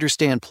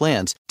 easy-to-understand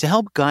plans to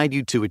help guide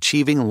you to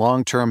achieving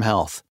long-term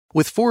health.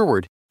 With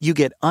Forward, you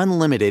get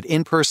unlimited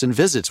in-person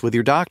visits with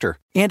your doctor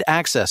and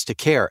access to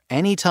care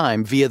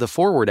anytime via the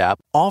Forward app,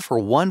 all for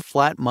one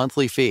flat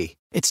monthly fee.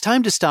 It's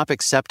time to stop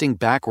accepting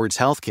backwards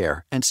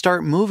healthcare and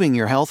start moving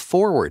your health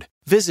forward.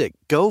 Visit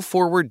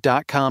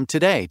GoForward.com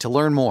today to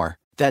learn more.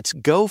 That's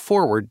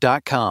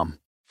GoForward.com.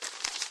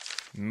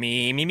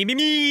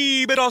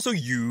 Me, but also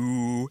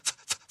you.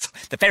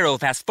 The Pharaoh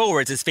fast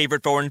forwards his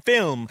favorite foreign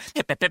film,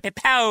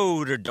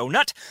 Powder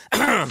Donut.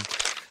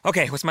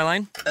 Okay, what's my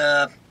line?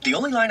 The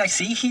only line I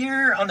see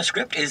here on the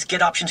script is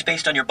get options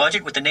based on your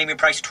budget with the Name Your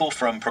Price tool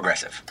from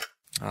Progressive.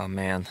 Oh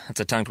man, that's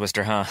a tongue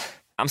twister, huh?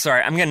 I'm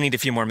sorry, I'm gonna need a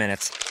few more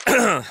minutes.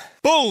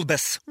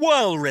 Bulbous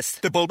Walrus,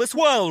 the Bulbous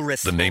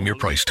Walrus. The Name Your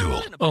Price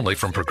tool, only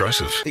from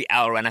Progressive. The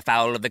owl ran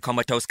afoul of the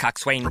comatose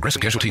coxswain.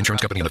 Progressive Casualty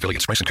Insurance Company and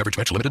affiliates. Price and coverage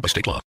match limited by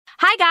state law.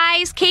 Hi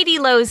guys, Katie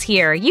Lowe's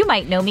here. You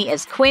might know me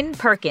as Quinn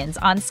Perkins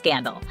on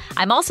Scandal.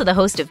 I'm also the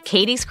host of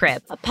Katie's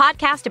Crib, a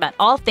podcast about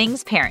all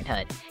things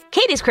parenthood.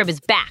 Katie's Crib is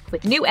back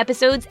with new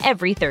episodes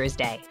every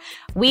Thursday.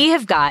 We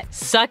have got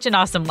such an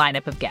awesome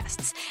lineup of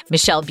guests.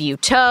 Michelle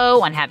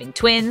Buteau on having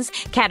twins,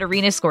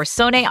 Katerina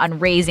Scorsone on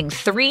raising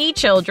 3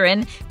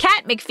 children,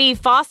 Kat McPhee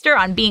Foster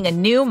on being a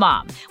new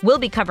mom. We'll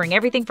be covering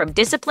everything from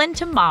discipline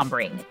to mom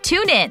brain.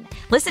 Tune in.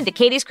 Listen to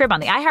Katie's Crib on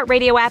the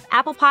iHeartRadio app,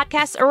 Apple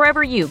Podcasts, or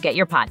wherever you get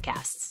your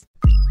podcasts.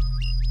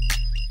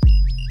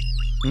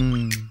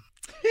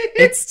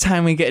 It's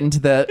time we get into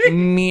the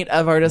meat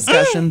of our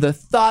discussion, the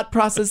thought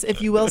process,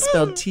 if you will,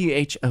 spelled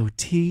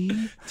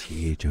T-H-O-T.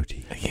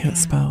 T-H-O-T. I can't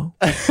spell.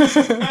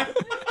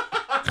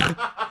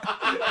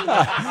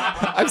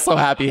 I'm so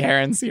happy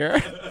Heron's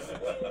here.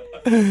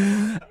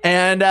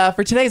 And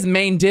for today's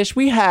main dish,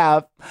 we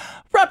have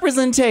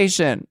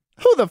representation.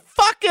 Who the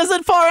fuck is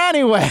it for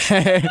anyway?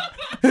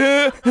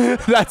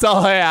 That's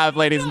all I have,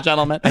 ladies and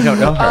gentlemen. I don't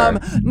know her.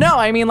 No,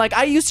 I mean, like,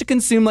 I used to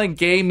consume, like,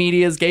 gay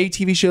medias, gay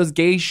TV shows,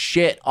 gay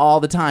shit all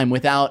the time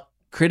without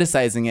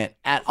criticizing it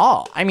at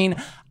all. I mean,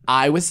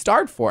 I was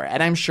starved for it,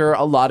 and I'm sure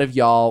a lot of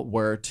y'all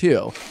were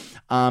too.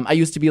 I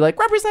used to be like,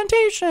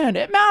 representation,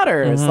 it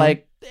matters.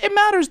 Like, it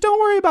matters, don't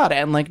worry about it.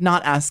 And, like,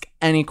 not ask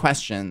any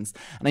questions.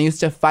 And I used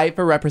to fight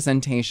for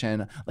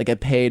representation like I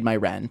paid my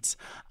rent.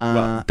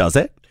 Does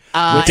it?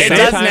 It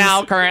does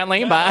now,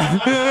 currently, but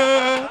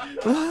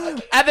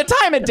at the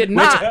time it did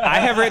not.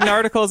 I have written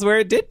articles where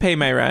it did pay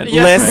my rent.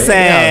 Listen,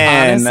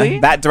 honestly,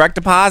 that direct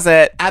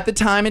deposit. At the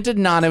time it did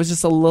not. I was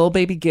just a little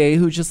baby gay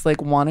who just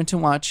like wanted to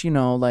watch, you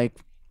know, like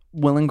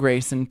Will and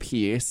Grace in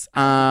peace.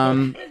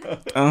 And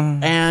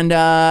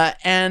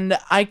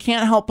I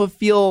can't help but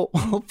feel,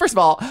 well, first of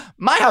all,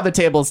 how the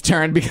tables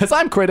turned because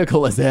I'm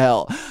critical as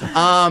hell.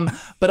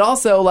 But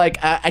also, like,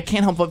 I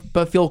can't help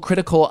but feel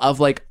critical of,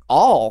 like,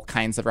 all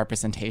kinds of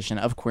representation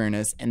of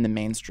queerness in the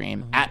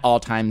mainstream at all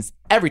times,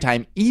 every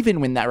time,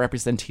 even when that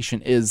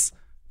representation is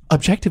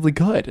objectively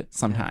good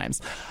sometimes.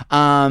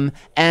 And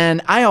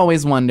I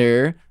always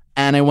wonder,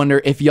 and I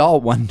wonder if y'all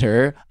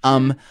wonder,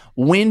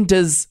 when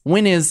is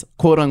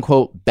quote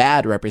unquote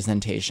bad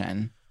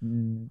representation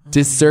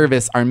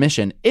disservice our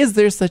mission? Is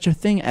there such a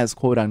thing as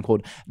quote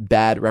unquote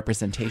bad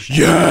representation?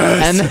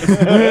 Yes.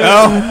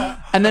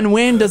 And then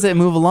when does it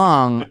move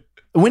along?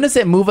 When does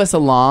it move us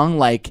along?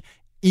 Like,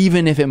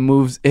 even if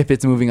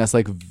it's moving us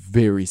like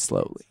very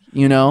slowly,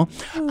 you know?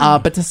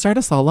 But to start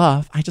us all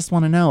off, I just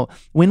want to know,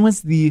 when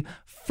was the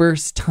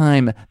first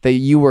time that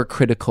you were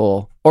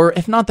critical, or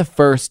if not the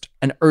first,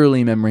 an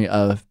early memory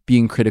of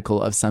being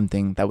critical of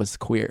something that was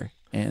queer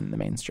in the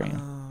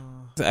mainstream?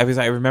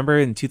 I remember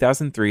in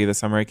 2003, the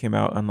summer I came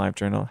out on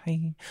LiveJournal.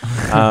 Hi.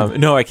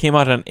 No, I came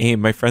out on AIM.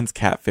 My friends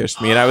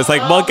catfished me, and I was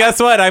like, well, guess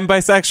what? I'm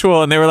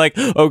bisexual. And they were like,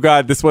 oh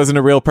God, this wasn't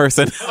a real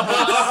person.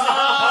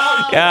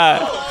 Yeah.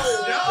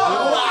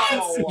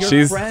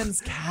 Your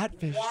friends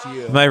catfished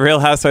you. My Real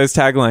Housewives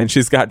tagline,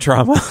 she's got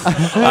trauma.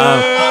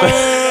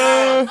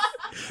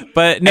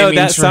 But no,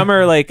 that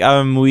summer, like,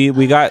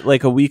 we got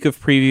like a week of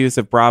previews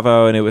of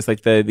Bravo, and it was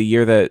like the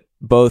year that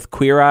both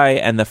Queer Eye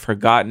and the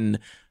forgotten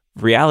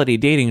reality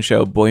dating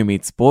show Boy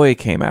Meets Boy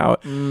came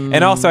out.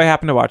 And also I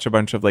happened to watch a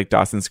bunch of like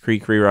Dawson's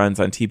Creek reruns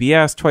on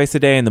TBS twice a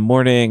day in the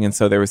morning, and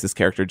so there was this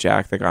character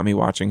Jack that got me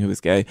watching who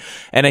was gay.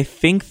 And I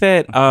think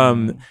that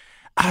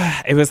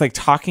it was like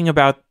talking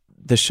about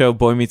the show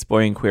Boy Meets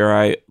Boy and Queer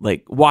Eye,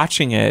 like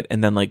watching it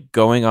and then like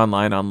going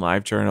online on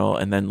LiveJournal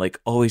and then like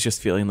always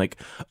just feeling like,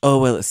 oh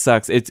well, it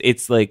sucks.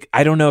 It's like,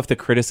 I don't know if the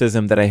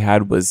criticism that I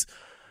had was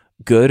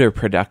good or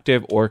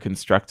productive or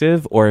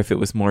constructive, or if it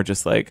was more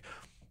just like,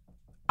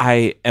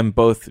 I am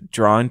both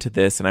drawn to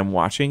this and I'm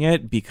watching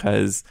it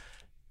because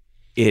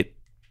it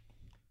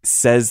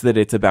says that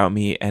it's about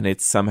me and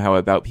it's somehow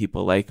about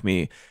people like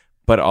me,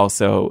 but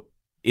also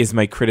is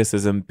my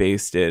criticism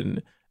based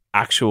in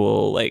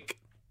actual like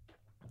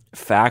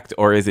fact,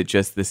 or is it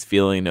just this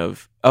feeling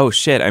of, oh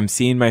shit, I'm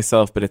seeing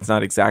myself but it's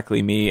not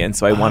exactly me, and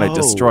so I want to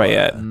destroy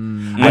it.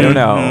 I don't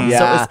know.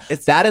 Yeah, so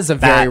that is a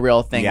very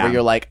real thing where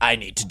you're like, I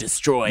need to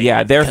destroy it.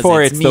 Yeah,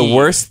 therefore it's the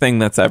worst thing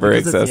that's ever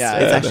existed.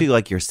 It's actually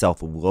like your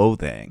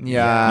self-loathing.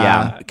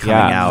 Yeah. Coming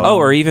out. Oh,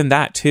 or even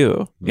that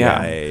too.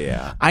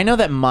 Yeah. I know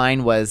that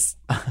mine was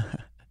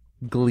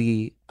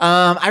Glee.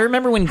 I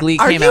remember when Glee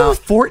came out. Are you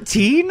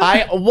 14?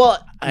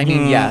 I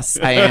mean, yes,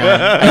 I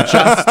am. I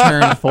just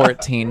turned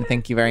 14.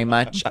 Thank you very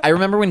much. I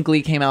remember when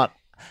Glee came out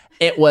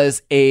it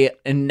was a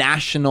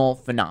national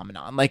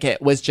phenomenon. Like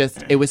it was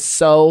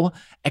so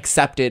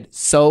accepted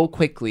so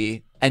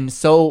quickly and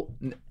so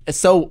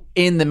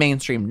in the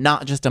mainstream,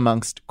 not just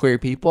amongst queer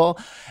people.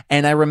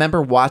 And I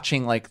remember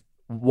watching like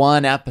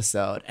one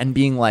episode and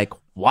being like,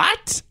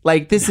 what?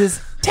 Like, this is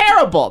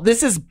terrible.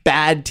 This is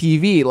bad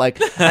TV. Like,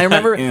 I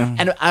remember,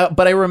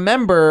 but I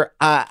remember.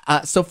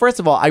 So first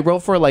of all, I wrote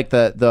for like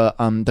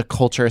the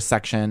culture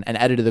section and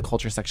edited the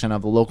culture section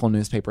of a local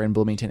newspaper in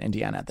Bloomington,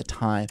 Indiana at the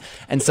time.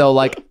 And so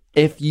like,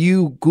 if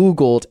you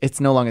Googled, it's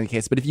no longer the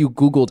case, but if you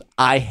Googled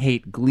 "I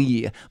hate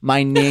Glee,"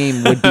 my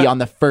name would be on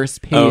the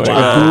first page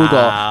of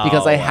Google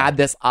because I had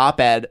this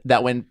op-ed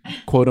that went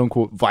quote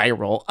unquote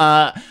viral,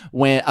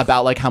 went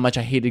about like how much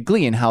I hated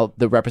Glee and how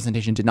the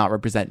representation did not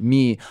represent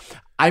me.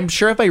 I'm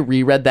sure if I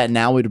reread that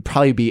now, it would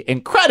probably be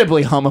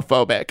incredibly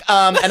homophobic.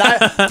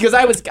 Because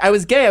I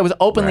was gay, I was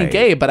openly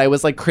gay, but I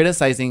was like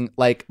criticizing,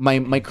 like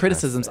my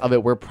criticisms of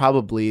it were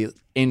probably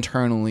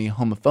internally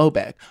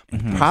homophobic,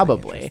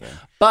 probably.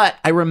 But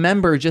I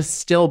remember just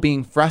still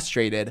being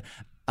frustrated,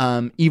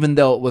 even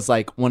though it was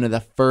like one of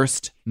the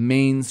first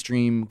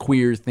mainstream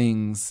queer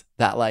things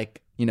that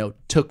like, you know,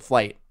 took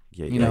flight.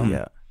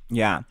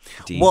 Yeah.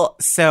 Well,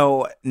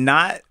 so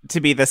not to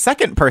be the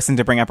second person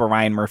to bring up a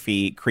Ryan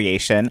Murphy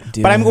creation,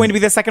 but I'm going to be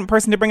the second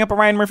person to bring up a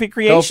Ryan Murphy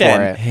creation. Go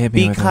for it. Hit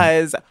me with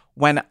because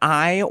when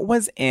I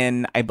was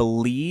in, I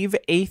believe,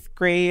 8th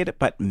grade,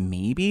 but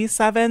maybe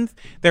 7th,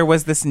 there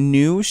was this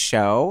new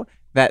show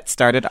that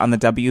started on the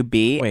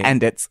WB,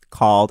 and it's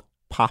called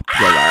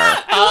Popular.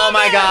 Oh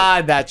my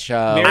God, that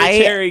show. Mary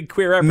Cherry,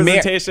 queer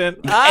representation.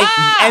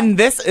 And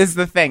this is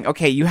the thing.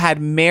 Okay, you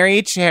had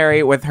Mary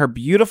Cherry with her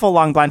beautiful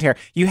long blonde hair.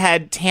 You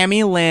had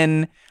Tammy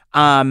Lynn,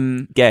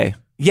 gay.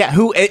 Yeah,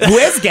 who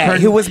is gay?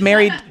 Who was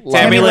married?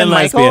 Tammy Lynn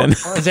lesbian.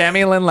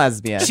 Tammy Lynn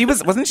lesbian.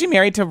 Wasn't she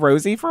married to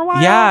Rosie for a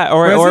while? Yeah,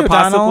 or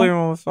possibly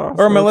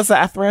or Melissa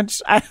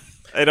Etheridge.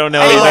 I don't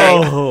know.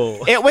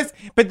 Anyway, it was,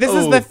 but this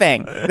is the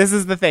thing. This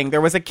is the thing.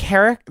 There was a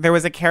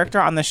character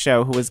on the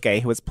show who was gay,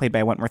 who was played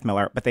by Wentworth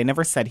Miller, but they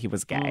never said he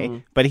was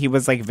gay. But he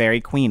was like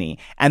very queeny,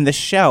 and the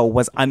show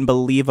was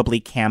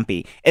unbelievably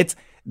campy.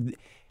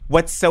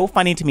 What's so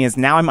funny to me is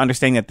now I'm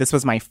understanding that this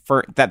was my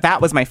first. That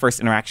was my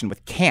first interaction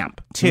with camp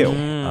too.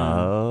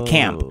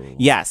 Camp,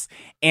 yes.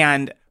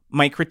 And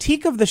my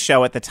critique of the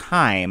show at the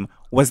time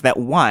was that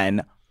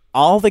one,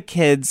 all the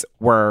kids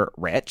were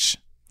rich.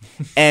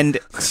 And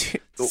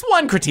it's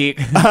one critique.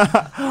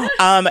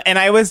 And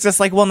I was just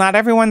like, well, not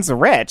everyone's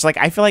rich. Like,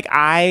 I feel like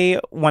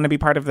I want to be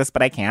part of this,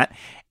 but I can't.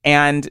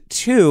 And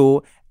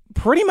two,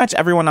 pretty much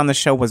everyone on the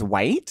show was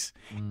white.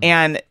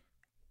 And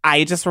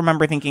I just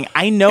remember thinking,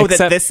 I know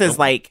that this is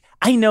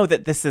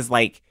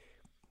like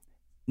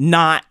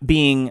not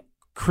being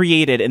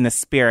created in the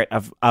spirit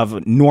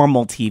of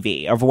normal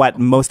TV, of what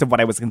most of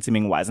what I was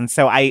consuming was. And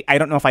so I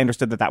don't know if I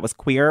understood that was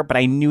queer, but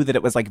I knew that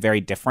it was like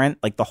very different,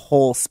 like the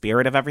whole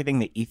spirit of everything,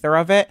 the ether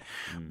of it,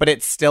 but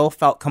it still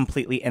felt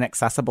completely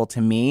inaccessible to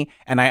me.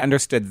 And I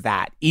understood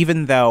that,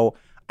 even though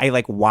I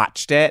like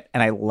watched it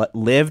and I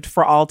lived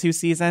for all 2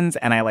 seasons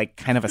and I like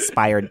kind of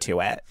aspired to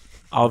it.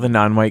 All the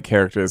non-white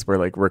characters were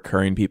like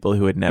recurring people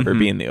who would never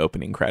be in the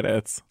opening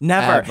credits.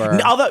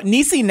 Never. Although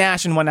Niecy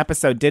Nash in one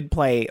episode did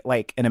play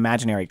like an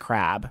imaginary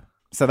crab.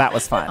 So that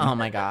was fun. Oh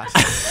my gosh.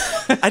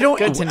 I don't.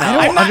 Good to know.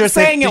 I'm not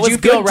saying it was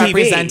Did you feel good TV.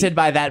 represented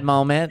by that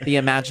moment, the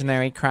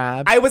imaginary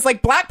crab? I was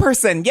like, black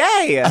person,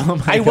 yay!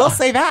 I will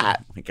say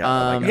that.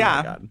 Oh my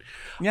God.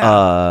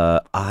 Yeah.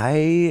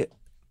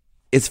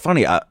 It's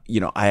funny.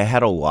 I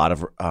had a lot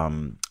of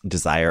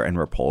desire and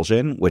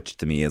repulsion, which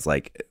to me is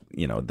like,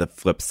 the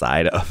flip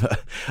side of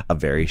a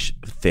very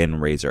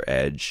thin razor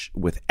edge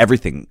with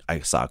everything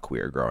I saw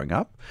queer growing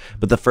up.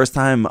 But the first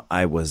time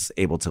I was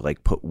able to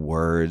like put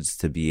words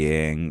to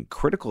being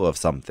critical of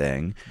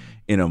something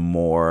in a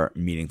more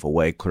meaningful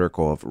way,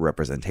 critical of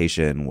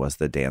representation, was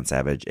the Dan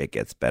Savage "It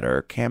Gets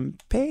Better"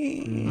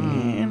 campaign.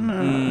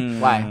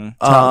 Why?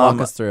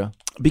 Walk us through.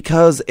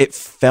 Because it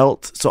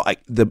felt so.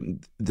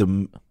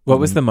 What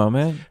was the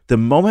moment? The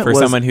moment for was,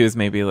 someone who's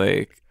maybe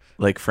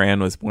like Fran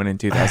was born in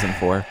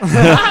 2004.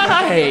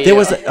 There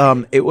was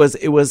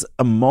it was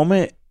a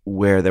moment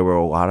where there were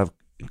a lot of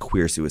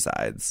queer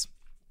suicides,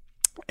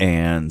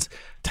 and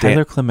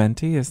Tyler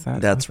Clementi, is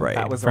that? That's right.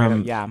 That was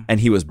from yeah. And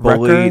he was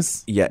bullied.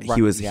 Rutgers? Yeah,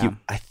 he was. Yeah.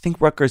 I think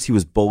Rutgers. He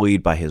was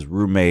bullied by his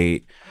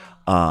roommate,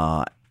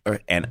 and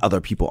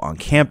other people on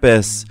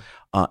campus.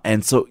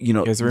 And so,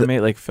 his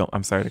roommate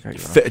I'm sorry to cut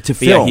you off.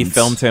 Film. He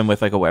filmed him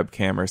with like a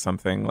webcam or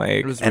something,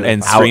 like, really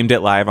and streamed it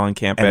live on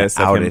campus.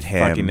 And outed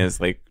him. Fucking his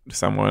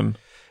someone.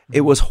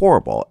 It was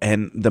horrible,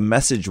 and the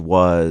message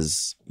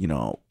was,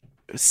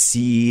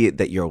 see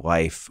that your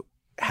life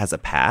has a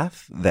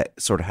path that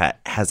sort of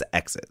has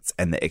exits,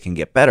 and that it can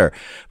get better.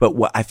 But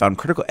what I found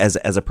critical as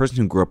a person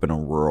who grew up in a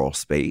rural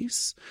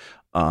space,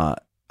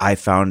 I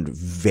found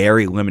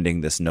very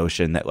limiting this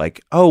notion that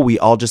like, oh, we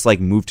all just like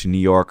move to New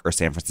York or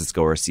San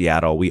Francisco or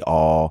Seattle. We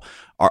all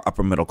are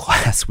upper middle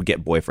class. We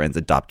get boyfriends,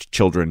 adopt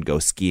children, go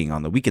skiing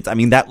on the weekends. I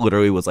mean, that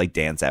literally was like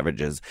Dan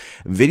Savage's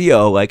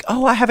video. Like,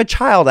 oh, I have a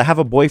child. I have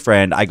a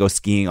boyfriend. I go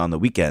skiing on the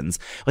weekends.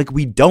 Like,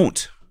 we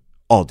don't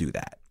all do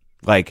that.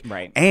 Like,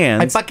 right. And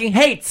I fucking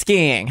hate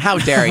skiing. How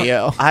dare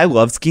you? I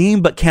love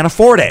skiing, but can't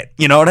afford it.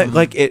 You know what I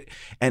like it.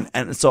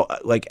 And so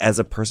like as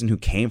a person who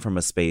came from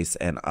a space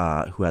and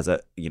who has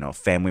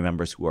family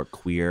members who are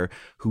queer,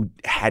 who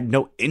had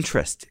no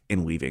interest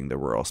in leaving the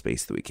rural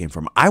space that we came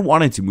from, I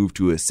wanted to move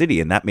to a city,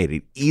 and that made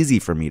it easy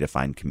for me to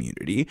find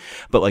community.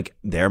 But like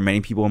there are many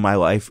people in my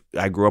life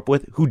I grew up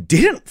with who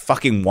didn't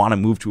fucking want to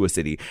move to a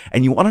city.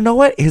 And you want to know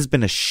what? It has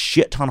been a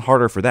shit ton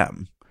harder for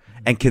them.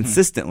 And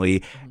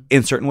consistently,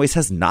 in certain ways,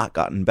 has not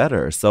gotten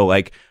better. So,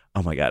 like,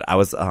 oh my God,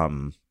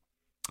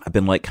 I've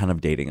been like kind of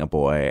dating a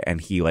boy,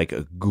 and he like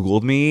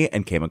Googled me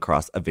and came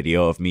across a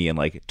video of me in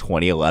like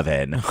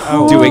 2011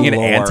 doing an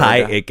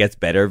anti-It Gets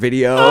Better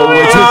video,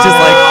 which was just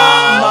like,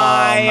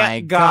 oh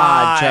my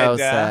God,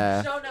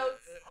 Joseph.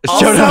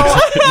 Show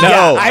notes. No,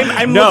 yeah,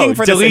 I'm looking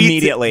for this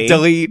immediately.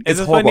 Delete. Is It's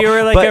this horrible. when you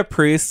were like But- a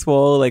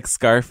pre-swole, like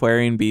scarf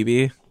wearing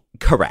BB?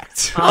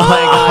 Correct. Oh my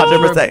God, you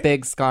were 100%.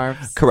 big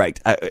scarves.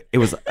 Correct. It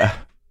was.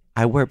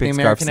 I wear The big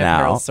American scarves now.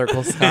 Apparel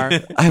circle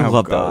scarf. I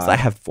love those. I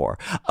have 4.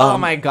 Oh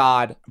my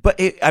God. But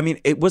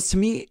it was to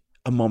me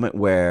a moment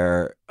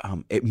where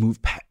it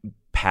moved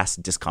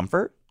past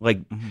discomfort.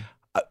 Like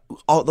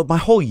my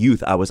whole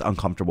youth, I was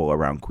uncomfortable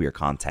around queer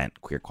content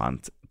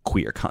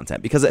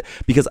because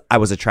I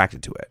was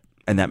attracted to it,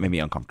 and that made me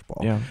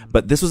uncomfortable. Yeah.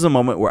 But this was a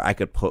moment where I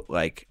could put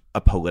like a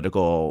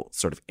political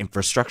sort of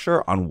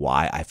infrastructure on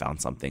why I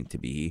found something to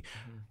be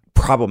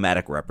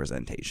problematic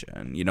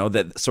representation. You know,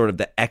 that sort of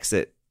the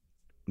exit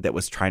that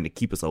was trying to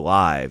keep us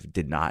alive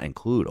did not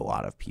include a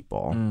lot of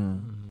people.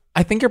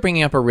 I think you're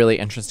bringing up a really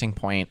interesting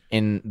point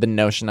in the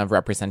notion of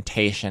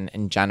representation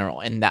in general,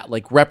 and that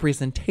like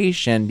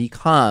representation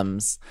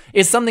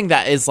is something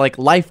that is like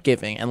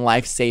life-giving and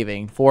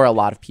life-saving for a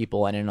lot of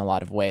people and in a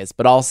lot of ways,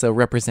 but also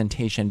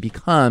representation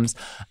becomes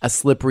a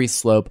slippery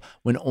slope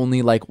when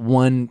only like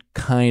one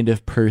kind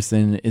of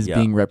person is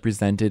being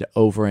represented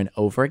over and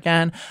over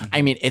again.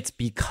 I mean, it's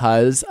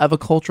because of a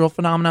cultural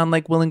phenomenon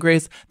like Will and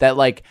Grace that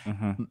like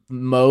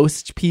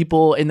most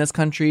people in this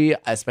country,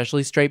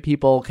 especially straight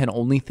people, can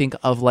only think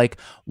of like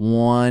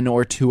 1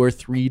 or 2 or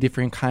 3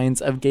 different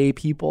kinds of gay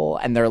people,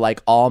 and they're like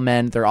all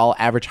men, they're all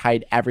average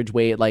height, average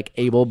weight, like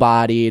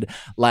able-bodied,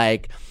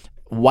 like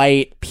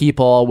white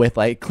people with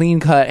like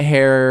clean cut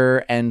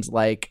hair, and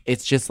like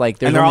it's just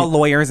like and they're all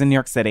lawyers in New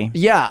York City.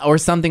 Yeah, or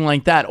something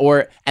like that,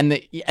 or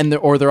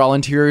they're all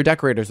interior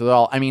decorators. They're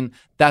all. I mean,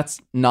 that's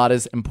not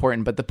as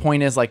important, but the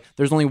point is like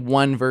there's only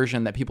one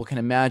version that people can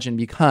imagine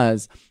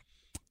because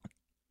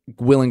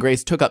Will and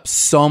Grace took up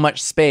so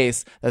much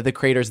space that the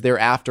creators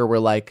thereafter were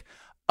like,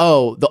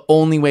 oh, the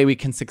only way we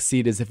can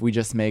succeed is if we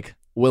just make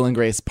Will and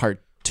Grace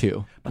Part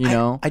 2, you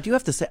know? I do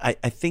have to say, I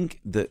think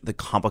the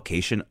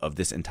complication of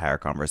this entire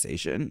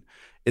conversation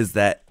is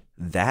that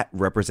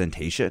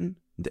representation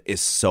is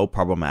so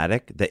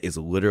problematic, that is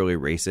literally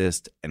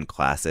racist and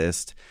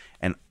classist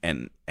and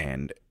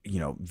you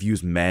know,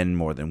 views men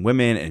more than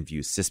women and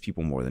views cis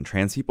people more than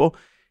trans people.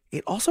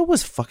 It also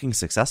was fucking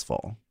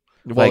successful.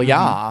 Well, Like,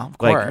 yeah, of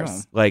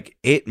course. Like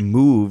it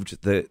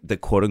moved the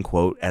quote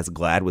unquote, as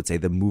Glad would say,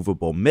 the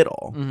movable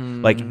middle.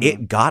 Like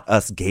it got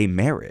us gay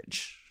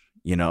marriage,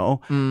 you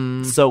know?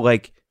 So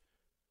like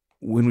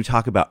when we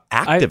talk about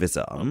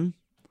activism,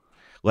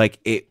 like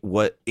it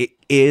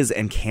is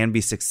and can be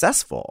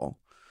successful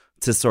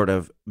to sort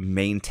of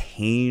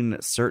maintain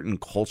certain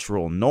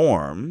cultural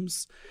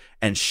norms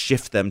and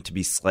shift them to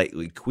be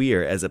slightly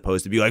queer, as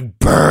opposed to be like,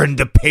 burn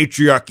the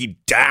patriarchy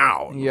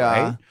down.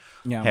 Yeah. Right?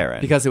 Yeah. Heron.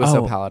 Because it was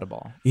so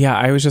palatable. Yeah,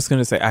 I was just going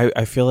to say,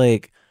 I feel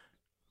like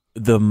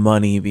the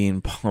money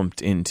being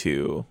pumped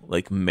into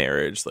like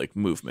marriage, like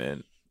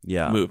movement,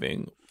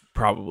 moving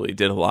probably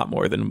did a lot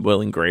more than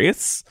Will and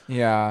Grace.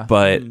 Yeah.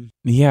 But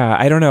yeah,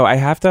 I don't know. I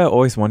have to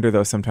always wonder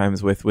though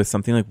sometimes with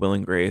something like Will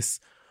and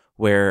Grace,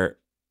 where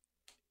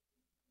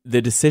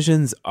the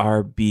decisions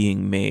are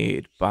being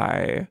made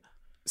by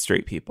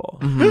straight people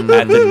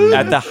at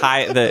the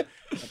high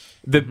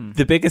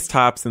the biggest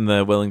tops in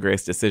the Will and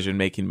Grace decision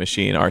making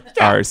machine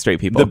are straight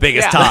people. The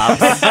biggest tops.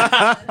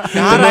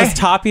 The most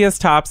toppiest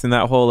tops in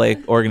that whole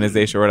like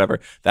organization or whatever,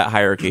 that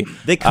hierarchy.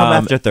 They come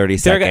after 30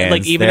 seconds.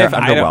 Like even They're if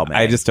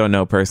I just don't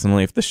know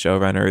personally if the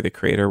showrunner or the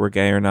creator were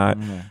gay or not.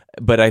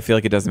 But I feel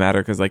like it doesn't matter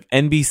because like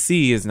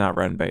NBC is not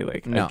run by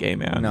like a gay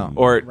man. No.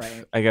 Or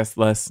I guess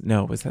less.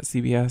 No, was that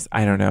CBS?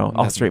 I don't know.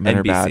 All straight men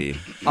are bad.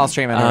 All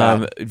straight men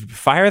are bad.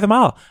 Fire them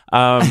all.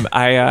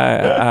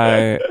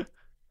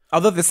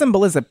 Although the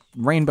symbol is a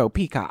rainbow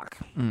peacock.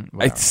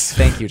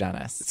 Thank you,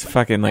 Dennis. It's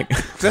fucking like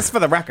just for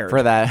the record.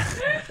 For that.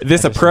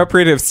 This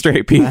appropriative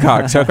straight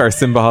peacock took our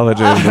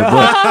symbology.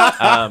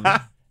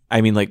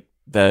 I mean, like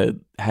the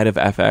head of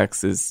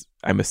FX is,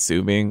 I'm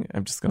assuming,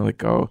 I'm just gonna like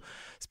go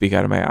speak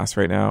out of my ass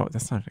right now.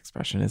 That's not an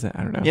expression, is it?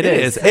 I don't know. It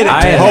is. It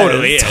I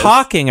totally am is.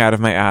 talking out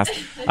of my ass.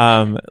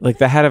 Like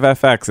the head of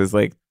FX is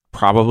like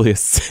probably a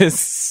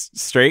cis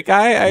straight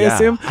guy, I Yeah,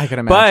 assume. I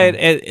can But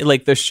imagine.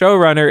 like the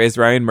showrunner is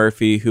Ryan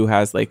Murphy, who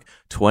has like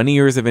 20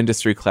 years of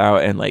industry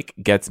clout and like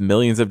gets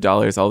millions of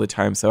dollars all the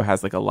time, so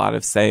has like a lot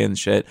of say in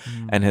shit,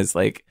 and has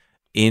like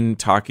in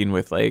talking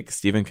with like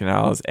Stephen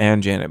Canals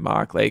and Janet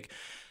Mock, like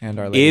And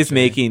Our Lady is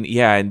Tree.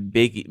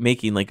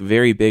 making like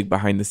very big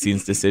behind the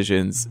scenes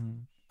decisions,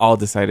 all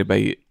decided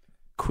by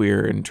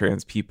queer and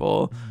trans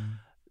people.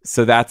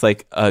 So that's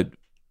like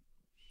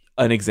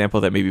an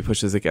example that maybe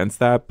pushes against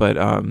that, but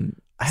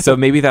so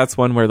maybe that's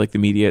one where like the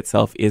media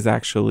itself is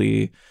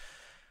actually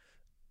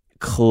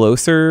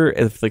closer,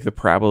 if like the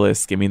parabola is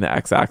skimming the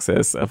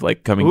x-axis of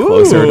like coming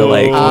closer to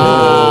like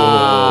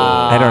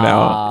I don't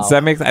know. Does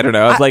that make I don't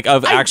know of like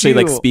of I actually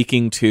like do.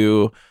 speaking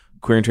to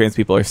queer and trans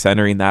people, or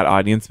centering that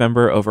audience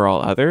member over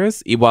all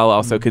others, while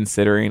also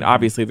considering,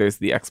 obviously there's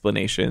the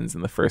explanations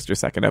in the first or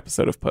second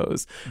episode of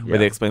Pose where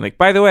they explain like,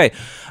 by the way,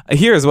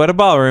 here's what a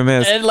ballroom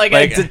is. And like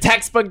it's a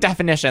textbook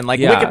definition, like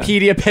Yeah.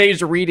 Wikipedia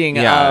page reading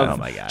Yeah. of Oh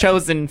my God.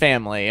 chosen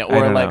family, or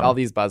don't like know. all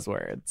these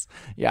buzzwords.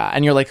 Yeah,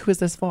 and you're like, who is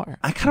this for?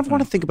 I kind of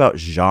want to think about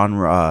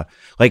genre.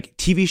 Like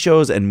TV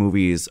shows and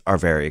movies are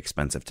very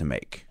expensive to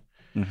make.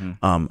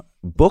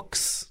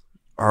 Books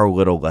are a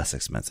little less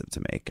expensive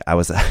to make. I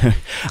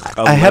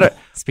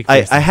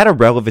had a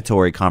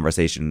revelatory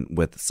conversation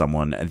with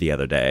someone the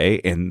other day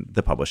in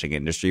the publishing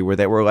industry where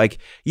they were like,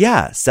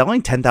 yeah,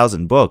 selling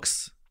 10,000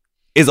 books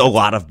is a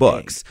lot of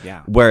books.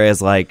 Yeah. Whereas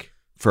like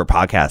for a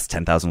podcast,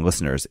 10,000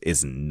 listeners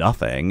is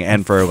nothing.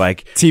 And for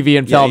like TV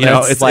and film, you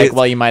know, it's like,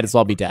 well, you might as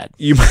well be dead.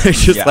 you might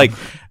just like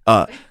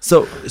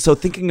so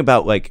thinking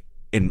about like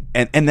and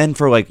then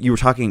for like you were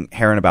talking,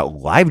 Heron, about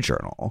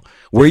LiveJournal,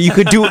 where you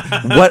could do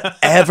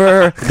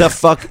whatever the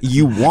fuck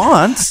you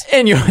want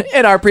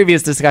In our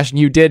previous discussion,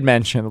 you did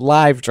mention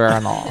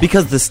LiveJournal.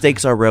 because the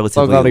stakes are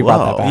relatively glad we brought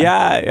low. that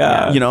back.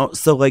 Yeah. You know,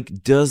 so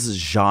like does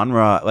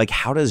genre, like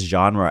how does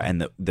genre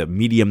and the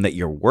medium that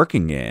you're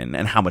working in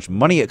and how much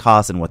money it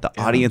costs and what the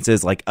audience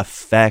is like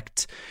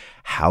affect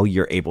how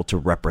you're able to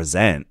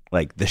represent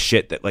like the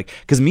shit that like,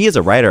 because me as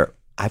a writer,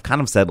 I've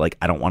kind of said like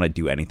I don't want to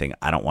do anything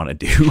I don't want to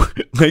do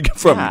like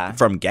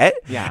from get.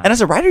 Yeah. And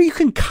as a writer, you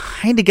can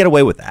kind of get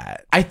away with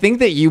that. I think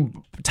that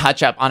you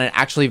touch up on an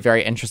actually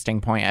very interesting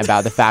point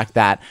about the fact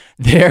that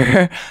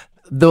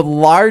the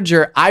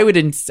larger I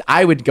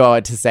would go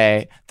out to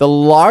say the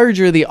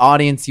larger the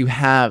audience you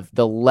have,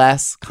 the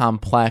less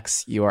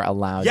complex you are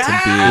allowed to be.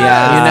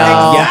 Yeah, You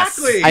know,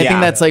 exactly. I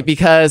think that's like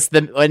because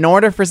in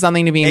order for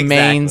something to be Exactly.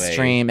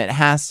 mainstream, it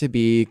has to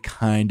be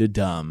kind of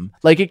dumb.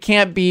 Like it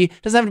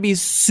doesn't have to be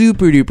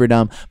super duper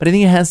dumb, but I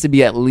think it has to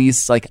be at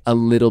least like a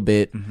little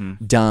bit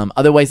dumb.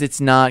 Otherwise,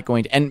 it's not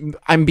going to. And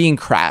I'm being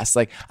crass.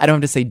 Like I don't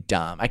have to say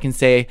dumb. I can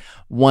say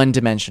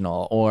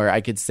one-dimensional, or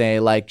I could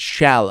say like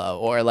shallow,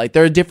 or like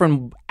there are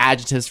different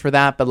adjectives for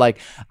that. But like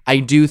I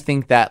do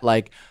think that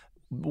like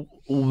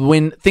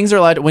when things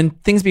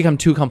become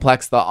too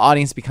complex, the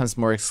audience becomes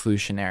more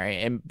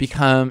exclusionary and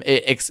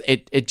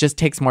it just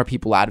takes more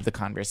people out of the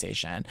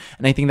conversation.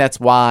 And I think that's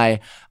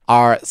why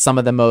some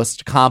of the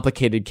most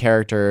complicated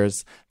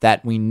characters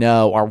that we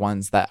know are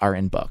ones that are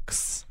in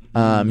books.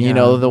 You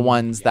know, the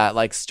ones that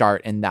like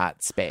start in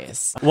that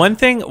space. One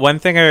thing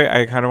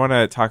I kind of want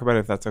to talk about,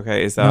 if that's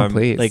okay, is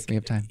please, like we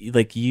have time.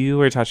 Like you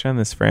were touching on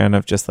this, Fran,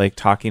 of just like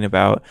talking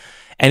about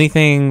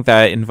anything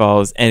that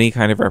involves any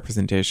kind of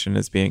representation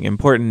as being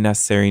important,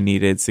 necessary,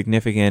 needed,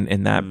 significant,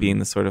 and that being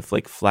the sort of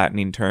like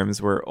flattening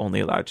terms we're only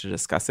allowed to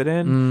discuss it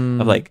in.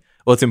 Of like,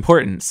 well, it's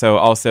important, so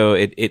also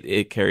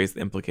it carries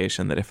the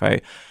implication that if I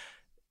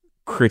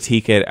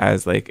critique it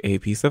as like a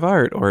piece of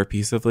art or a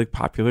piece of like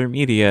popular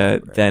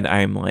media, then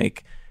I'm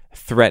like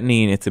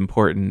threatening its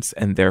importance,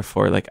 and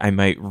therefore like I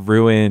might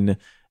ruin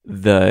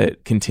the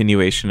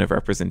continuation of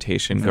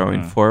representation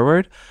going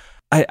forward.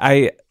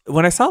 I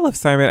when I saw Love,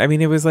 Simon, I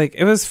mean, it was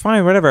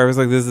fine, whatever. I was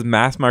like, this is a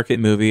mass market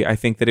movie. I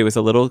think that it was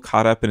a little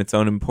caught up in its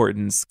own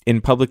importance.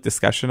 In public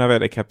discussion of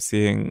it, I kept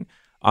seeing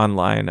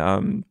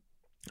online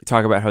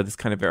talk about how this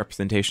kind of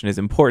representation is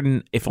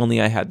important. If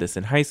only I had this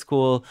in high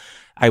school.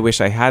 I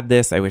wish I had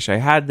this. I wish I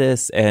had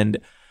this. And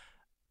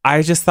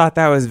I just thought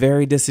that was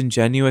very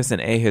disingenuous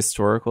and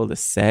ahistorical to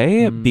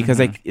say, because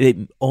it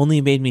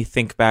only made me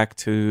think back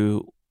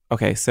to,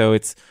 okay, so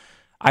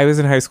I was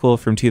in high school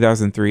from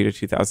 2003 to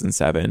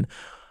 2007.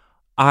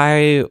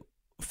 I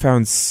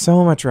found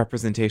so much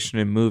representation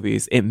in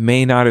movies. It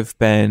may not have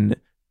been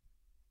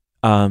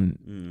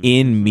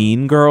in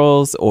Mean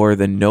Girls or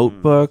The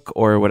Notebook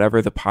or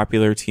whatever the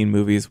popular teen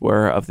movies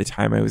were of the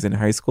time I was in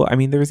high school. I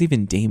mean, there was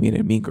even Damien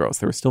in Mean Girls.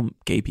 There were still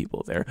gay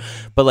people there.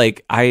 But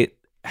like I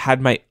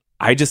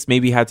just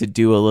maybe had to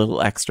do a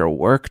little extra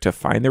work to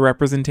find the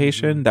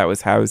representation that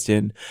was housed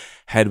in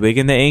Hedwig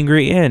and the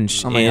Angry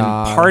Inch, in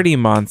Party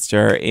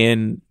Monster,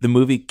 in the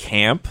movie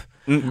Camp.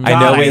 I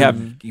know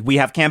we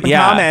have Camp in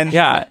common.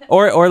 Yeah.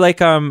 Or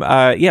like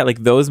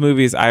like those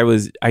movies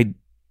I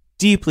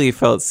deeply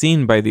felt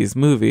seen by these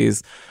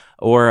movies.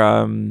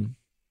 Or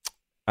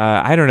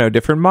I don't know,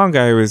 different manga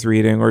I was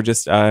reading, or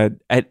just at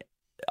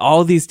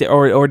all these,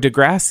 or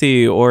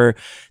Degrassi, or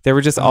there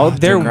were just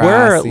there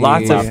were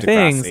lots of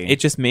things. It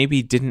just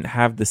maybe didn't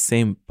have the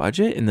same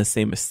budget and the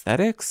same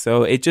aesthetics.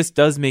 So it just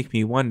does make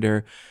me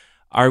wonder,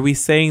 are we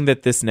saying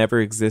that this never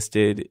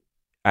existed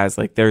as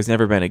like there's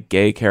never been a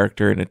gay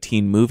character in a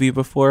teen movie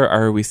before? Or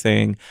are we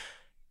saying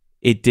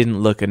it didn't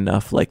look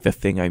enough like the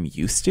thing I'm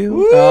used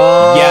to?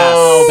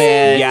 Yes.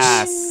 Bitch.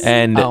 Yes.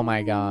 And oh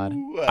my God.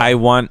 I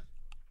want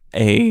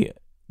a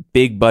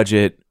big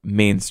budget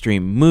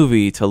mainstream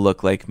movie to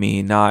look like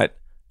me, not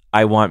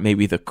I want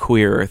maybe the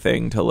queerer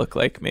thing to look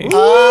like me.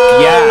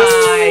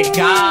 Yes. My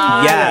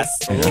God. Yes.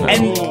 And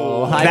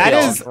I that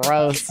feel is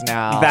gross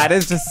now. That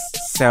is just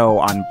so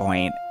on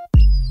point.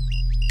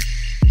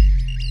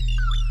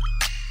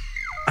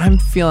 I'm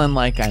feeling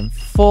like I'm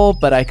full,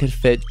 but I could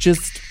fit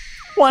just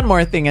one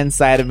more thing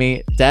inside of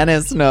me.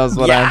 Dennis knows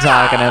what I'm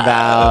talking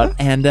about.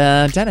 And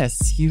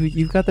Dennis,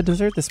 you've got the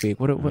dessert this week.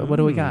 What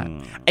do we got?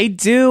 I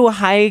do.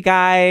 Hi,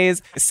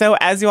 guys. So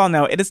as you all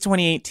know, it is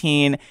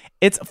 2018.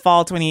 It's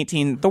fall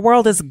 2018. The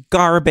world is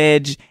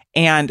garbage,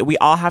 and we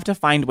all have to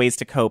find ways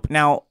to cope.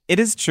 Now, it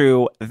is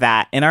true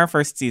that in our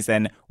first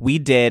season, we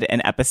did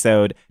an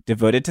episode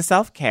devoted to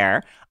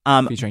self-care.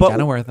 Featuring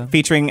Jenna Wortham.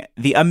 Featuring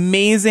the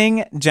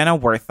amazing Jenna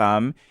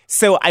Wortham.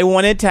 So I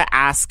wanted to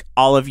ask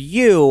all of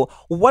you,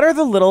 what are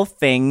the little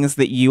things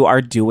that you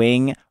are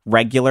doing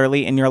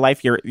regularly in your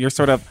life, your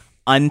sort of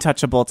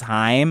untouchable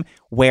time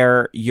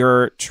where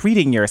you're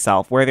treating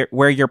yourself,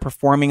 where you're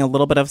performing a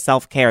little bit of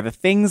self-care, the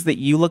things that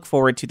you look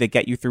forward to that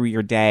get you through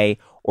your day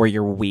or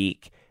your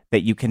week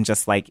that you can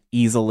just like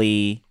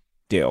easily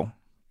do?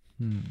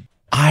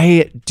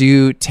 I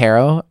do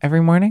tarot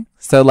every morning.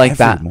 So like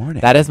Every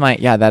morning? that is my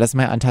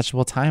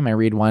untouchable time. I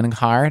read one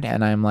card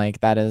and I'm like,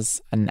 that is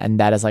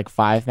like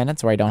 5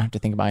 minutes where I don't have to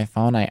think about my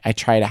phone. I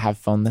try to have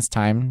phone this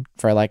time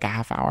for like a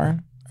half hour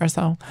or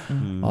so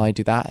while I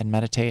do that and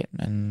meditate.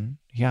 And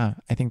yeah,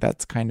 I think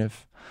that's kind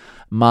of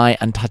my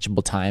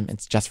untouchable time.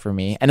 It's just for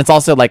me. And it's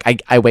also like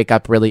I wake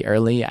up really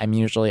early. I'm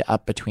usually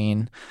up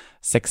between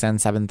 6 and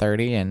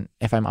 7:30, and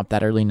if I'm up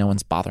that early, no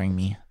one's bothering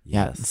me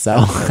yet. So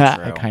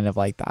I kind of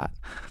like that.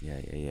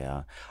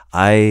 Yeah.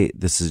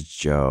 This is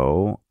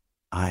Joe.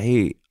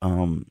 I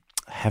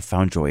have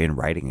found joy in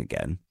writing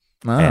again.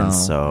 And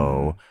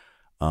so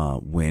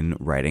when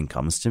writing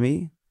comes to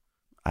me,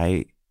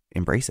 I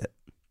embrace it.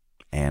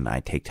 And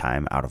I take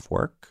time out of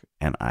work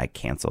and I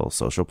cancel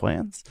social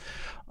plans.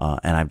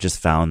 And I've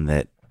just found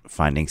that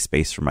finding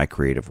space for my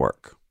creative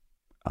work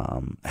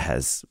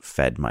has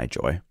fed my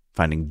joy.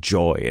 Finding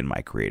joy in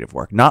my creative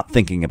work, not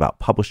thinking about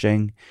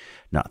publishing,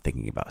 not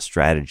thinking about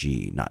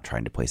strategy, not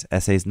trying to place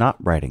essays, not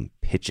writing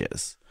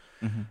pitches,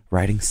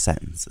 writing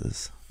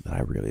sentences that I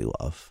really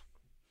love.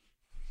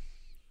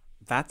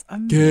 That's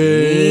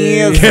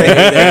amazing.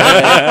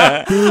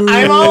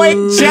 I'm all like,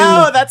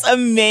 Joe, that's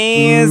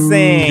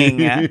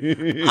amazing.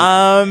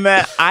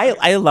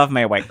 I love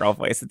my white girl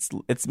voice.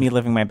 It's me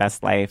living my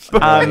best life.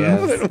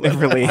 It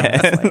really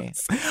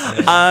is.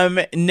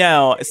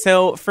 No.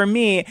 So for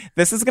me,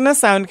 this is gonna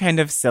sound kind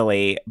of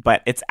silly,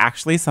 but it's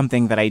actually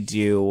something that I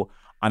do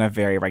on a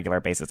very regular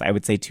basis. I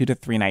would say 2 to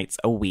 3 nights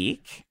a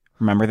week.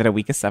 Remember that a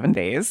week is 7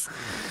 days.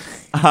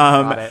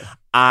 Got it.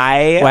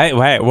 Wait,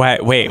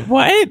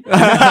 what?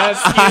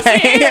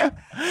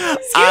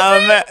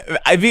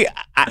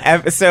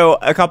 So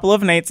a couple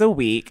of nights a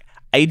week,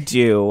 I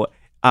do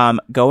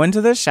go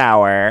into the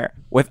shower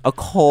with a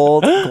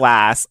cold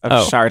glass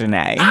of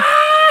Chardonnay.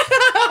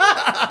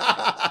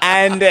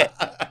 And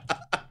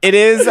it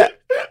is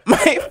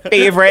my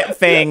favorite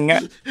thing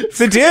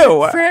to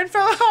do. Fran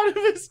fell out of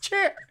his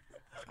chair.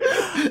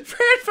 Fran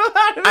fell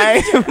out of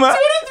his chair. 2 to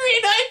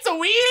 3 nights a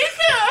week?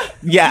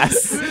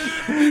 Yes.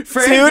 2 to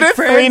 3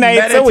 Fran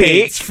nights a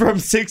week. from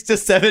 6 to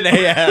 7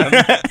 a.m.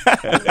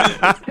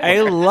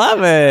 I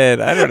love it.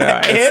 I don't know.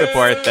 I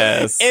support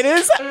this. It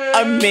is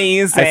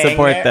amazing. I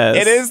support this.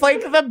 It is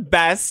like the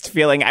best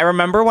feeling. I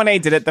remember when I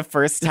did it the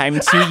first time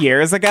 2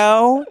 years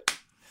ago.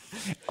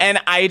 And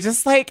I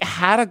just like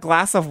had a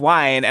glass of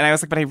wine and I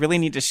was like, but I really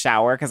need to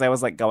shower because I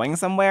was like going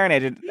somewhere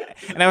and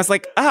I was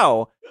like,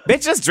 oh,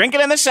 bitch, just drink it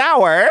in the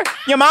shower.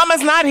 Your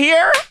mama's not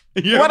here.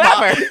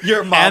 Whatever.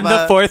 Your mama. And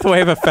the fourth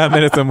wave of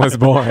feminism was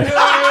born.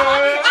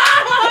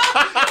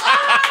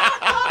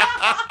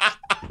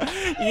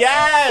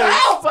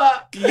 Yes. Help!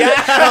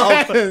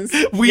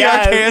 Yes. We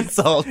are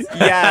canceled.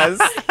 Yes.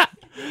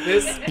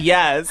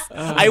 Yes.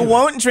 I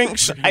won't drink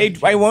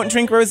I won't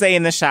drink rosé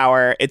in the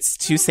shower. It's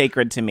too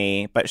sacred to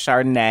me, but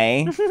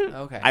Chardonnay,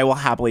 Okay. I will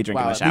happily drink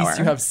in the shower. At least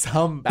you have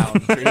some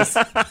boundaries.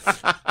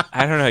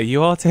 I don't know.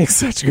 You all take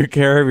such good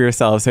care of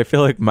yourselves. I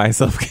feel like my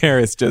self-care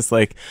is just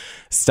like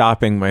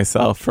stopping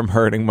myself from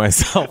hurting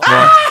myself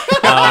more.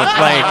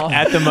 Like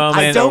at the moment,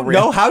 I don't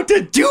know how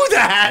to do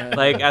that.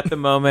 Like at the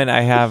moment,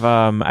 I have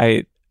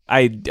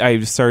I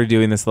started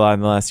doing this a lot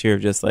in the last year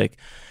of just like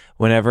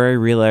whenever I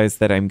realize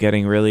that I'm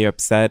getting really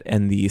upset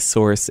and the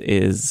source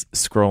is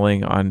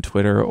scrolling on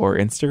Twitter or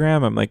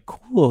Instagram, I'm like,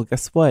 cool,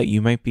 guess what?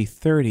 You might be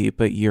 30,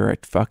 but you're a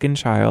fucking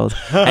child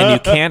and you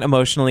can't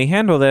emotionally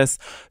handle this.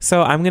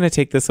 So I'm going to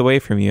take this away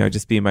from you. I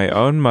just be my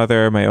own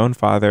mother, my own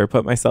father,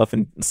 put myself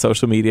in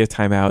social media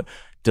timeout,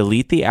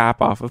 delete the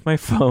app off of my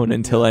phone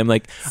until I'm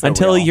like,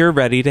 until you're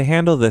ready to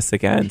handle this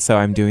again. So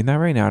I'm doing that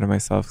right now to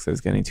myself because I was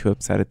getting too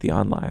upset at the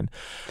online.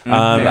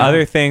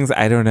 Other things,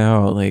 I don't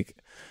know, like,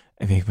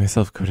 I make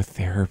myself go to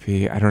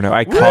therapy. I don't know.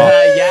 I call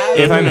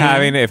if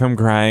I'm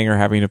crying or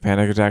having a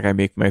panic attack, I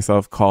make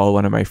myself call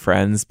one of my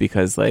friends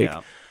because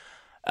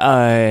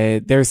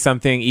there's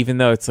something, even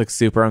though it's like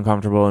super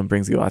uncomfortable and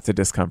brings you lots of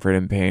discomfort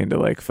and pain, to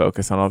like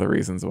focus on all the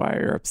reasons why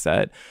you're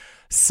upset.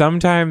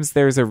 Sometimes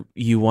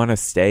you want to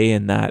stay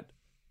in that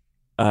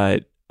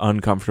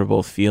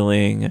uncomfortable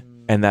feeling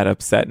and that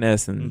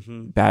upsetness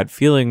and bad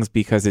feelings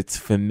because it's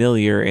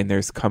familiar and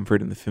there's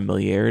comfort in the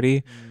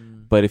familiarity.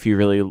 But if you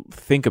really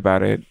think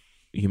about it,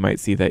 you might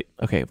see that,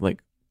 okay,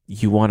 like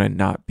you want to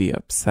not be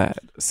upset.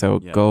 So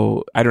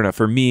go, I don't know.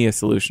 For me, a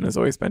solution has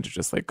always been to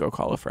just like go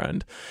call a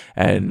friend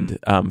and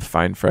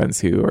find friends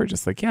who are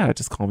just like, yeah,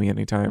 just call me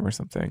anytime or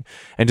something.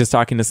 And just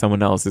talking to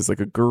someone else is like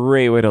a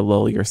great way to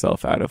lull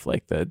yourself out of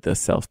like the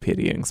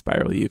self-pitying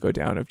spiral you go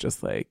down of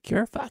just like,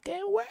 you're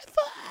fucking worthless.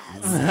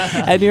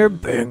 And your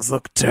bangs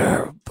look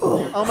terrible.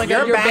 Oh my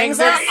God, your bangs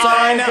are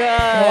on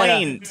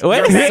point. What?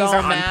 Your bangs So are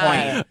on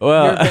mad. point.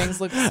 Well, your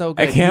bangs look so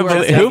good. I can't You are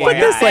believe so who good. put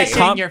this like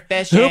Fishing, you're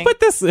fishing.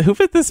 who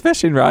put this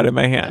fishing rod in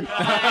my hand.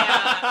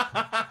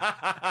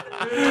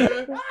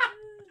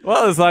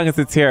 Well, as long as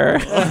it's here.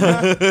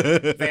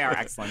 They are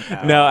excellent,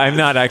 though. No, I'm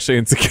not actually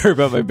insecure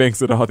about my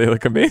bangs at all. They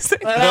look amazing.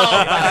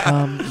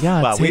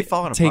 Wow, we've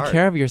fallen take apart.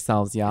 care of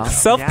yourselves, y'all.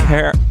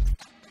 Self-care.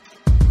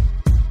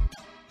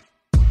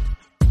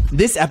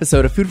 This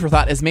episode of Food for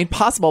Thought is made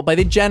possible by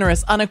the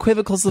generous,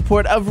 unequivocal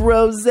support of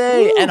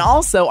Rosé and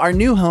also our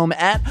new home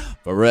at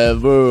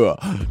Forever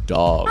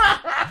Dog.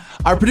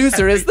 Our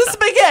producer is the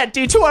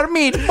spaghetti to our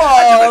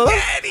meatball,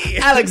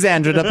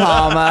 Alexandra De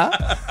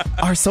Palma.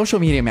 Our social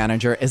media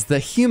manager is the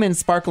human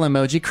sparkle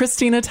emoji,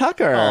 Christina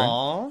Tucker.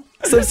 Aww.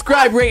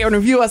 Subscribe, rate, and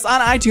review us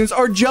on iTunes,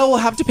 or Joe will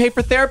have to pay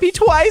for therapy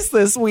twice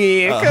this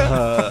week.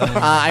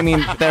 I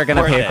mean, they're going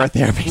to pay for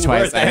therapy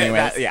twice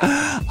anyways.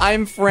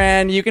 I'm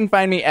Fran. You can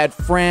find me at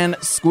Fran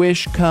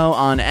Squish Co.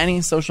 on any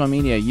social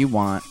media you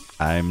want.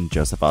 I'm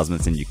Joseph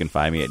Osmundson. You can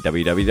find me at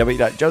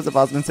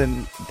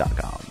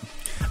www.josephosmundson.com.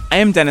 I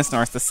am Dennis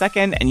Norris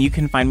II, and you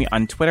can find me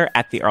on Twitter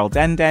at the Earl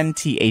Denden,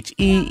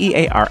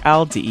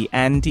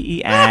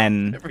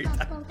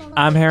 TheEarldenden.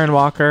 I'm Heron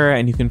Walker,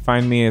 and you can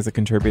find me as a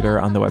contributor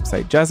on the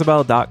website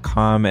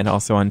Jezebel.com and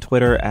also on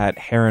Twitter at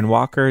Heron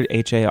Walker,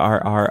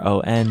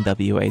 HARRONWAWKER, and I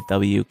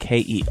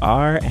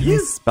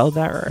spelled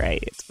that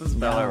right.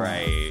 Spell it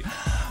right.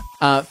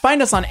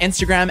 Find us on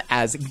Instagram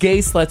as Gay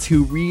Sluts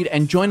Who Read,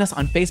 and join us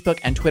on Facebook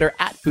and Twitter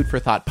at Food for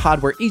Thought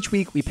Pod, where each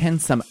week we pin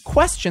some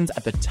questions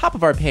at the top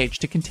of our page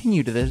to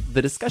continue to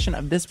the discussion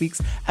of this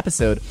week's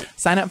episode.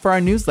 Sign up for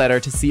our newsletter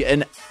to see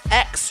an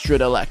extra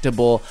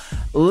delectable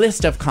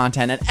list of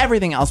content and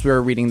everything else we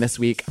were reading this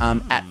week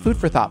at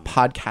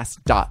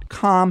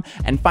foodforthoughtpodcast.com.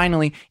 And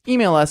finally,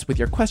 email us with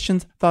your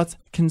questions, thoughts,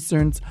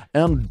 concerns,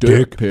 and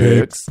dick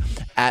pics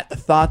at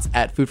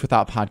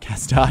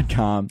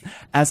thoughts@foodforthoughtpodcast.com.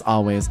 As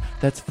always,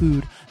 that's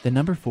food, the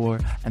number 4,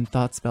 and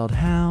thought spelled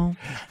how?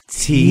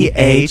 THOT.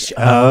 It's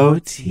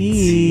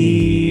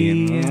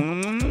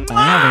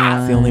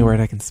the only word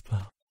I can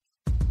spell.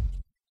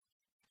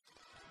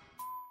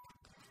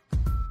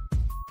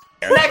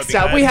 Next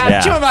up, we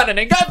have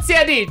Chimamanda Ngozi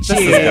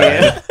Adichie.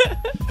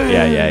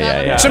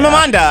 Yeah.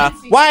 Chimamanda,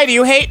 why do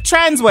you hate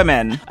trans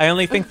women? I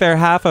only think they're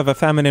half of a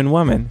feminine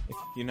woman. If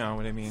you know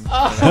what I mean.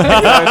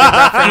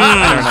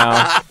 I don't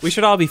know. We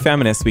should all be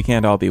feminists. We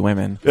can't all be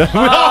women. Oh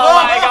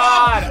my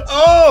God!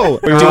 Oh!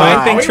 Do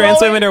I think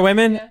trans women are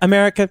women?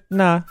 America,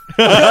 nah.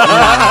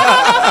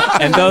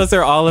 And those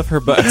are all of her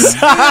books.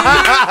 All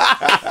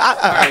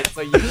right,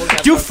 so you will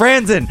get Do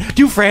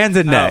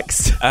Franzen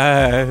next.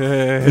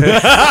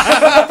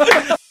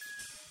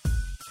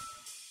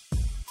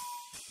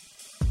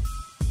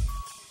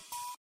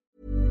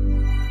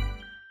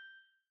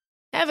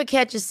 Ever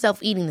catch yourself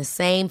eating the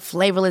same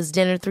flavorless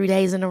dinner 3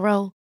 days in a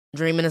row?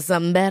 Dreaming of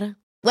something better?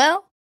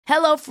 Well,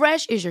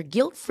 HelloFresh is your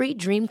guilt-free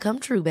dream come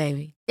true,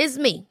 baby. It's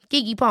me,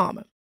 Keke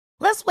Palmer.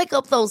 Let's wake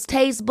up those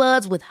taste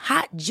buds with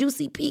hot,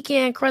 juicy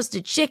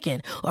pecan-crusted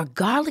chicken or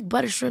garlic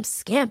butter shrimp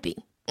scampi.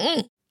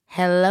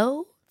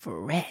 Hello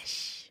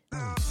Fresh.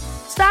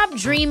 Stop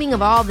dreaming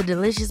of all the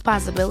delicious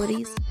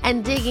possibilities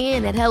and dig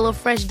in at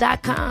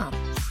HelloFresh.com.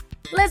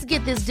 Let's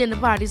get this dinner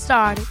party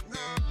started.